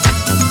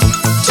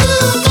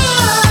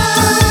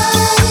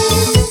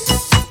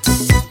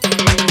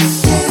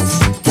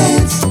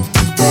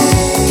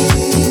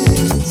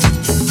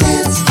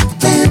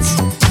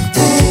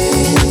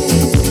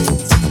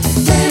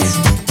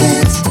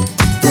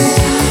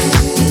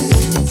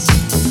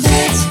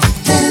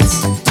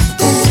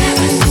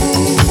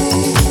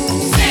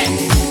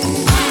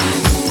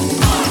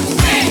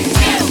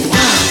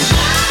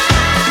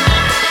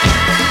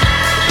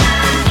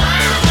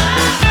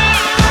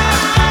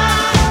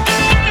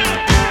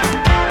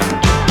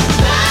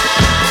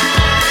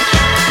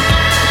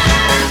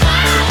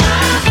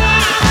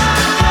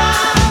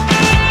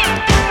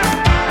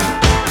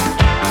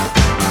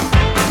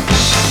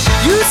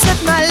You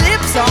set my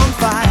lips on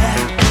fire.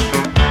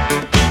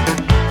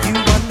 You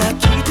won the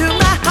key to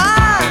my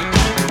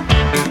heart.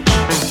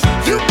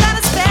 You got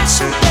a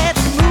special way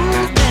to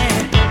move me.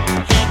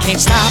 Can't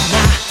stop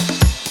now.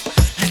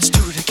 Let's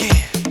do it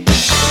again.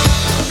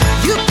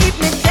 You keep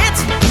me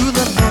dancing through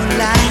the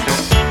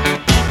moonlight.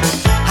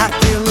 I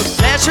feel the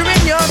pleasure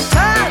in your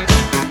touch.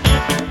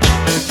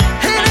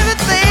 And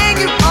everything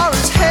you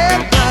always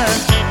have done.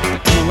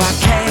 Oh, I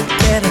can't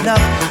get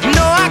enough.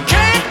 No, I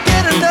can't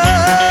get enough.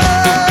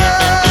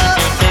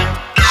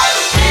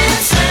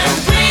 Instant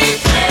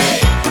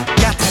replay.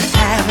 Got to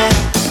have it.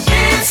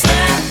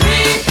 Instant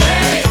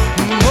replay.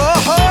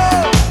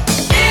 Whoa,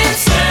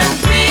 Instant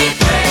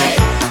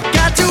replay.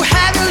 got to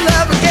have your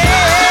love again.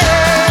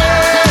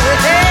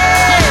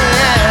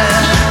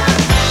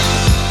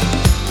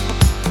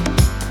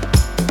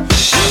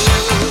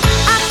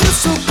 I feel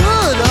so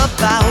good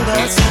about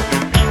us.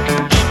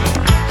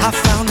 I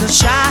found a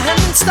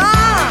shining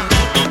star.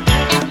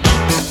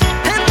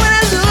 And when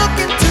I look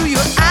into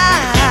your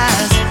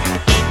eyes,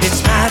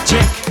 it's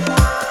magic.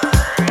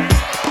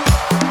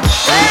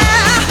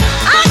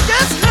 Yeah, I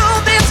just know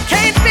this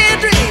can't be a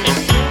dream.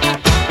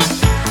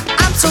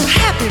 I'm so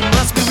happy,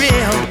 must be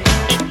real.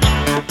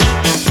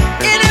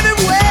 In every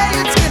way,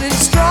 it's getting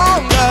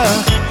stronger.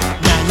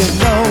 Now you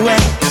know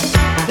it.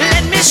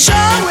 Let me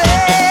show it.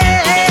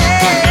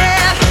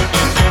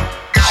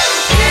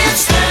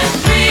 Instant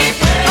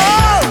replay.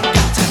 Oh,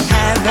 got to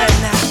have it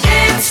now.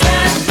 Instant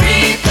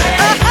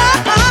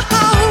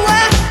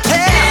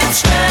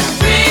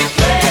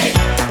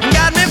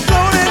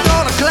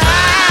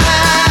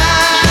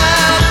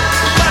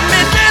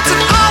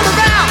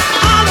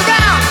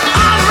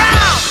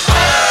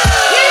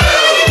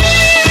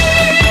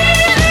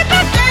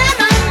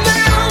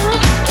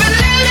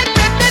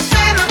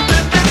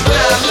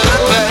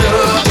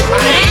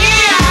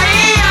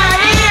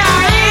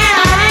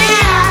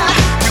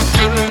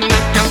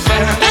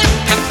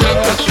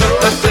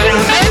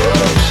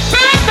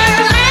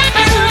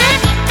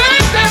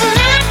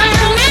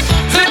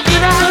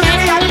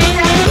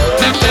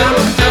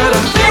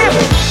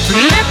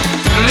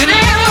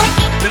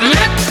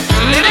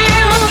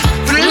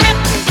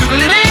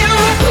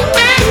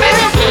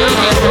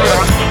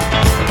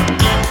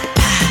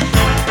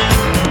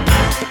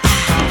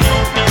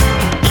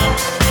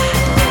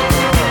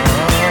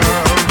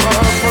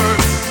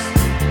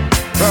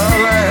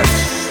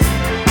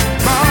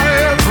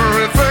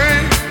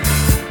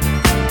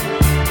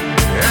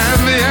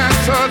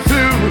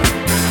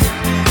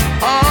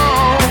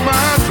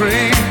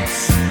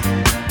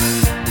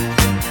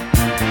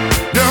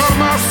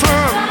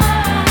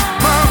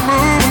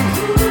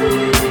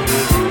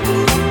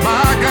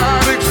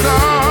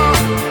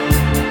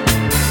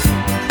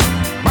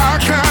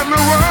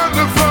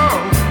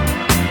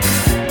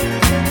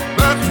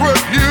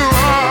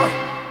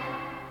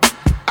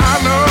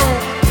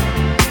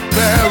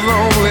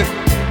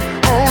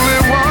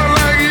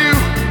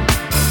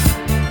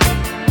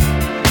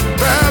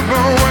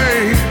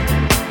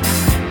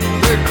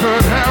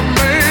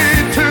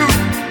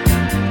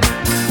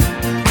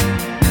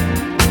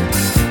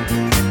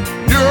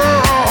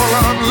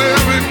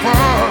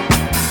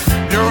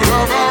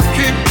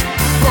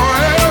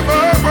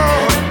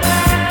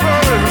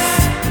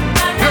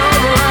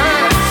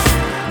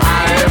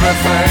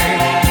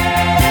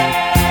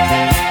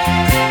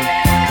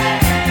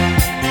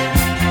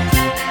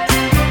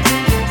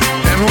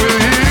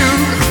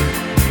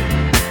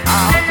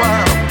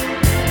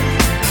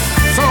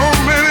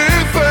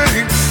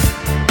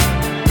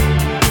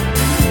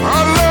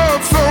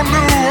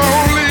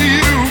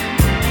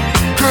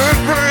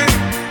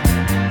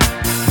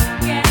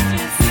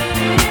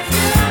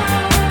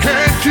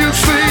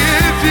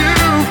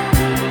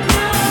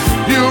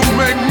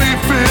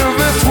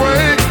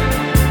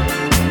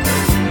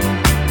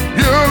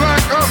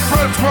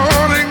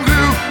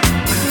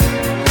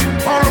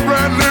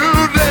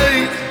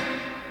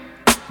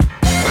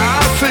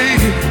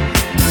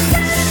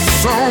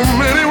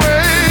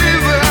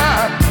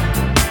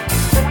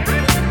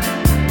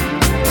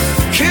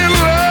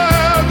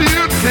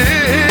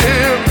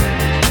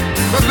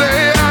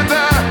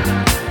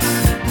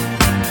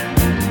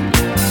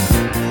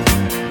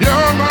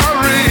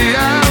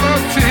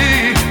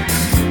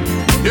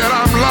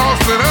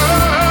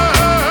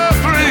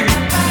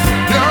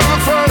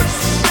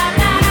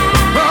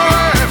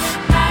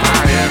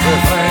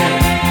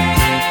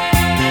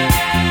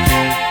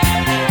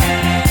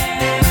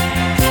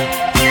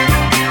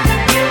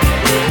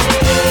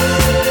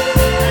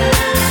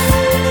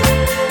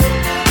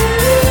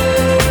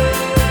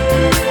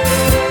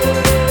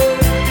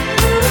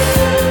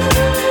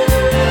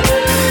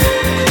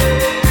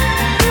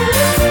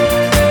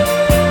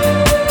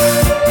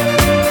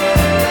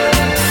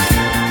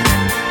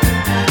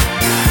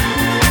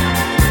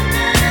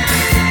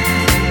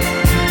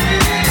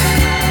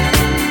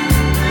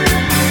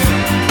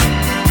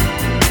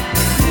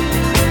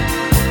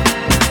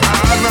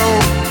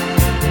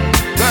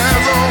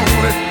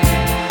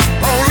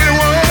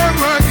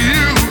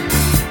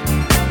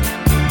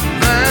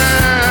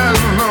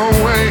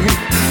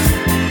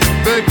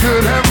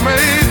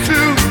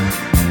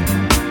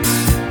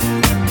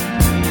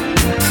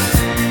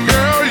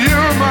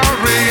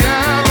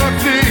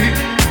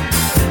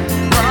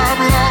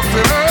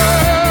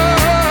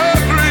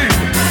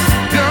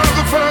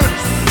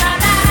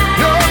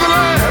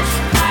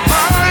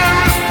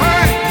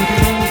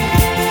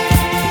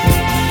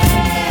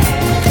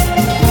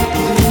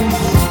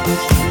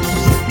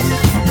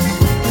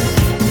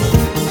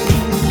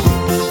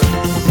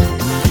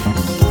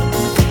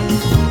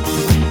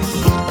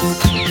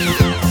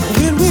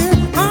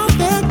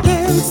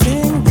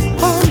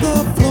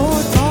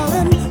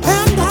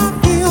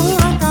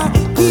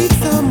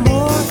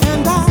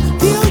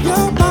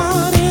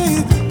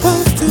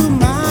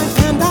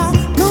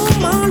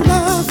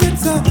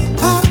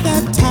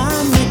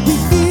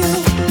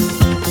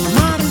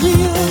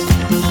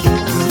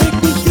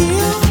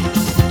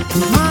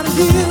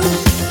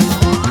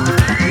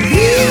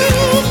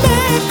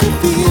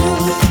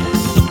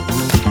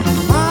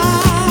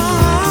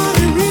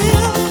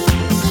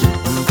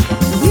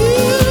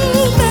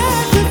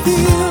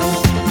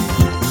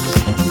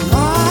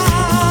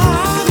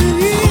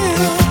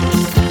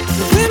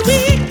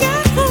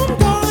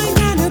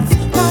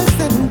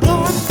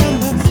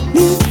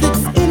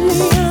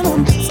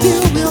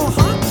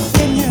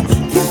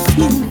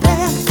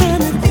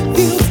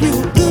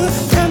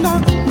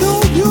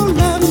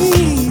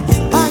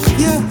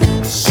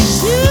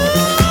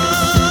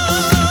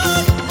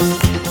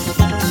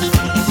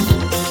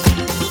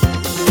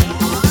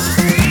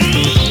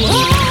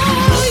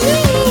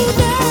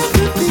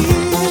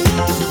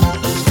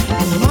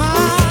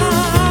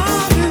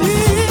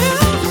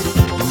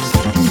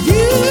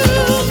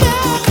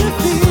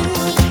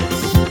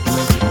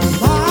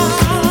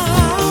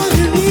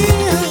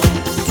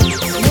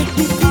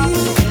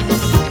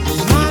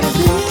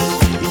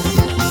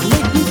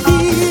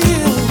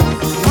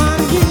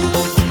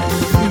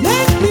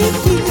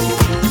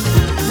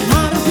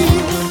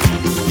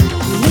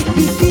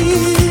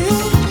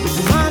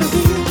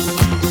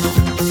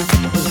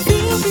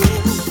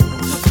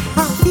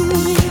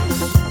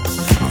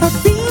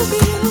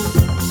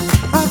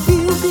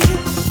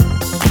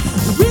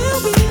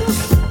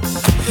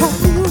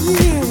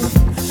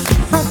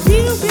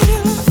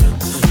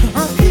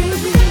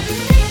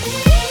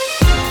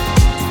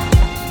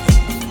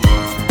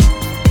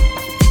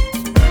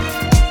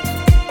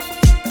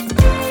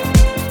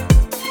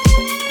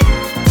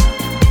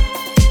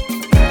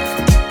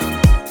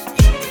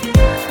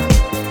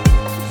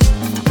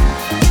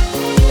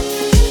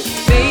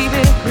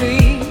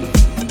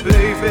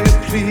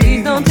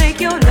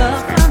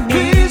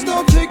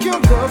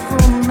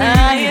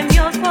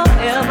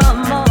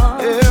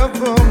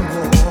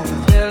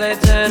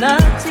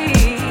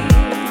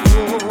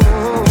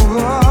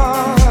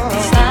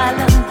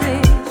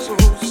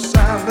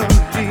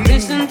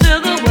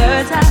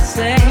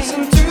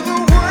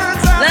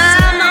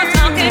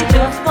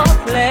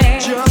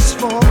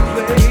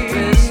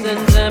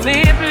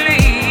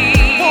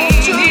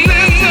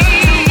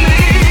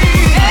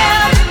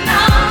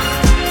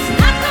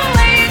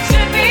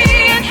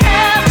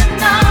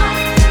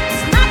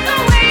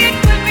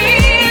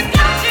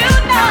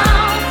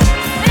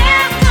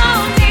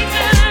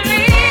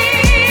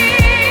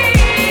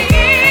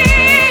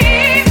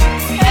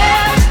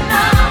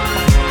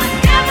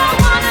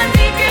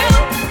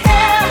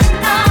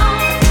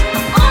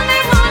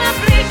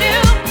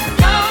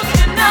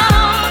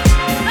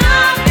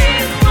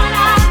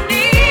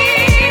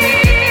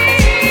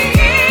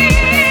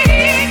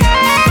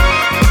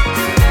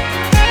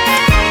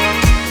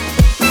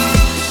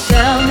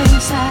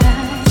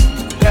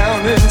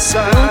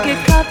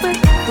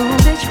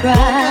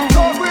cry.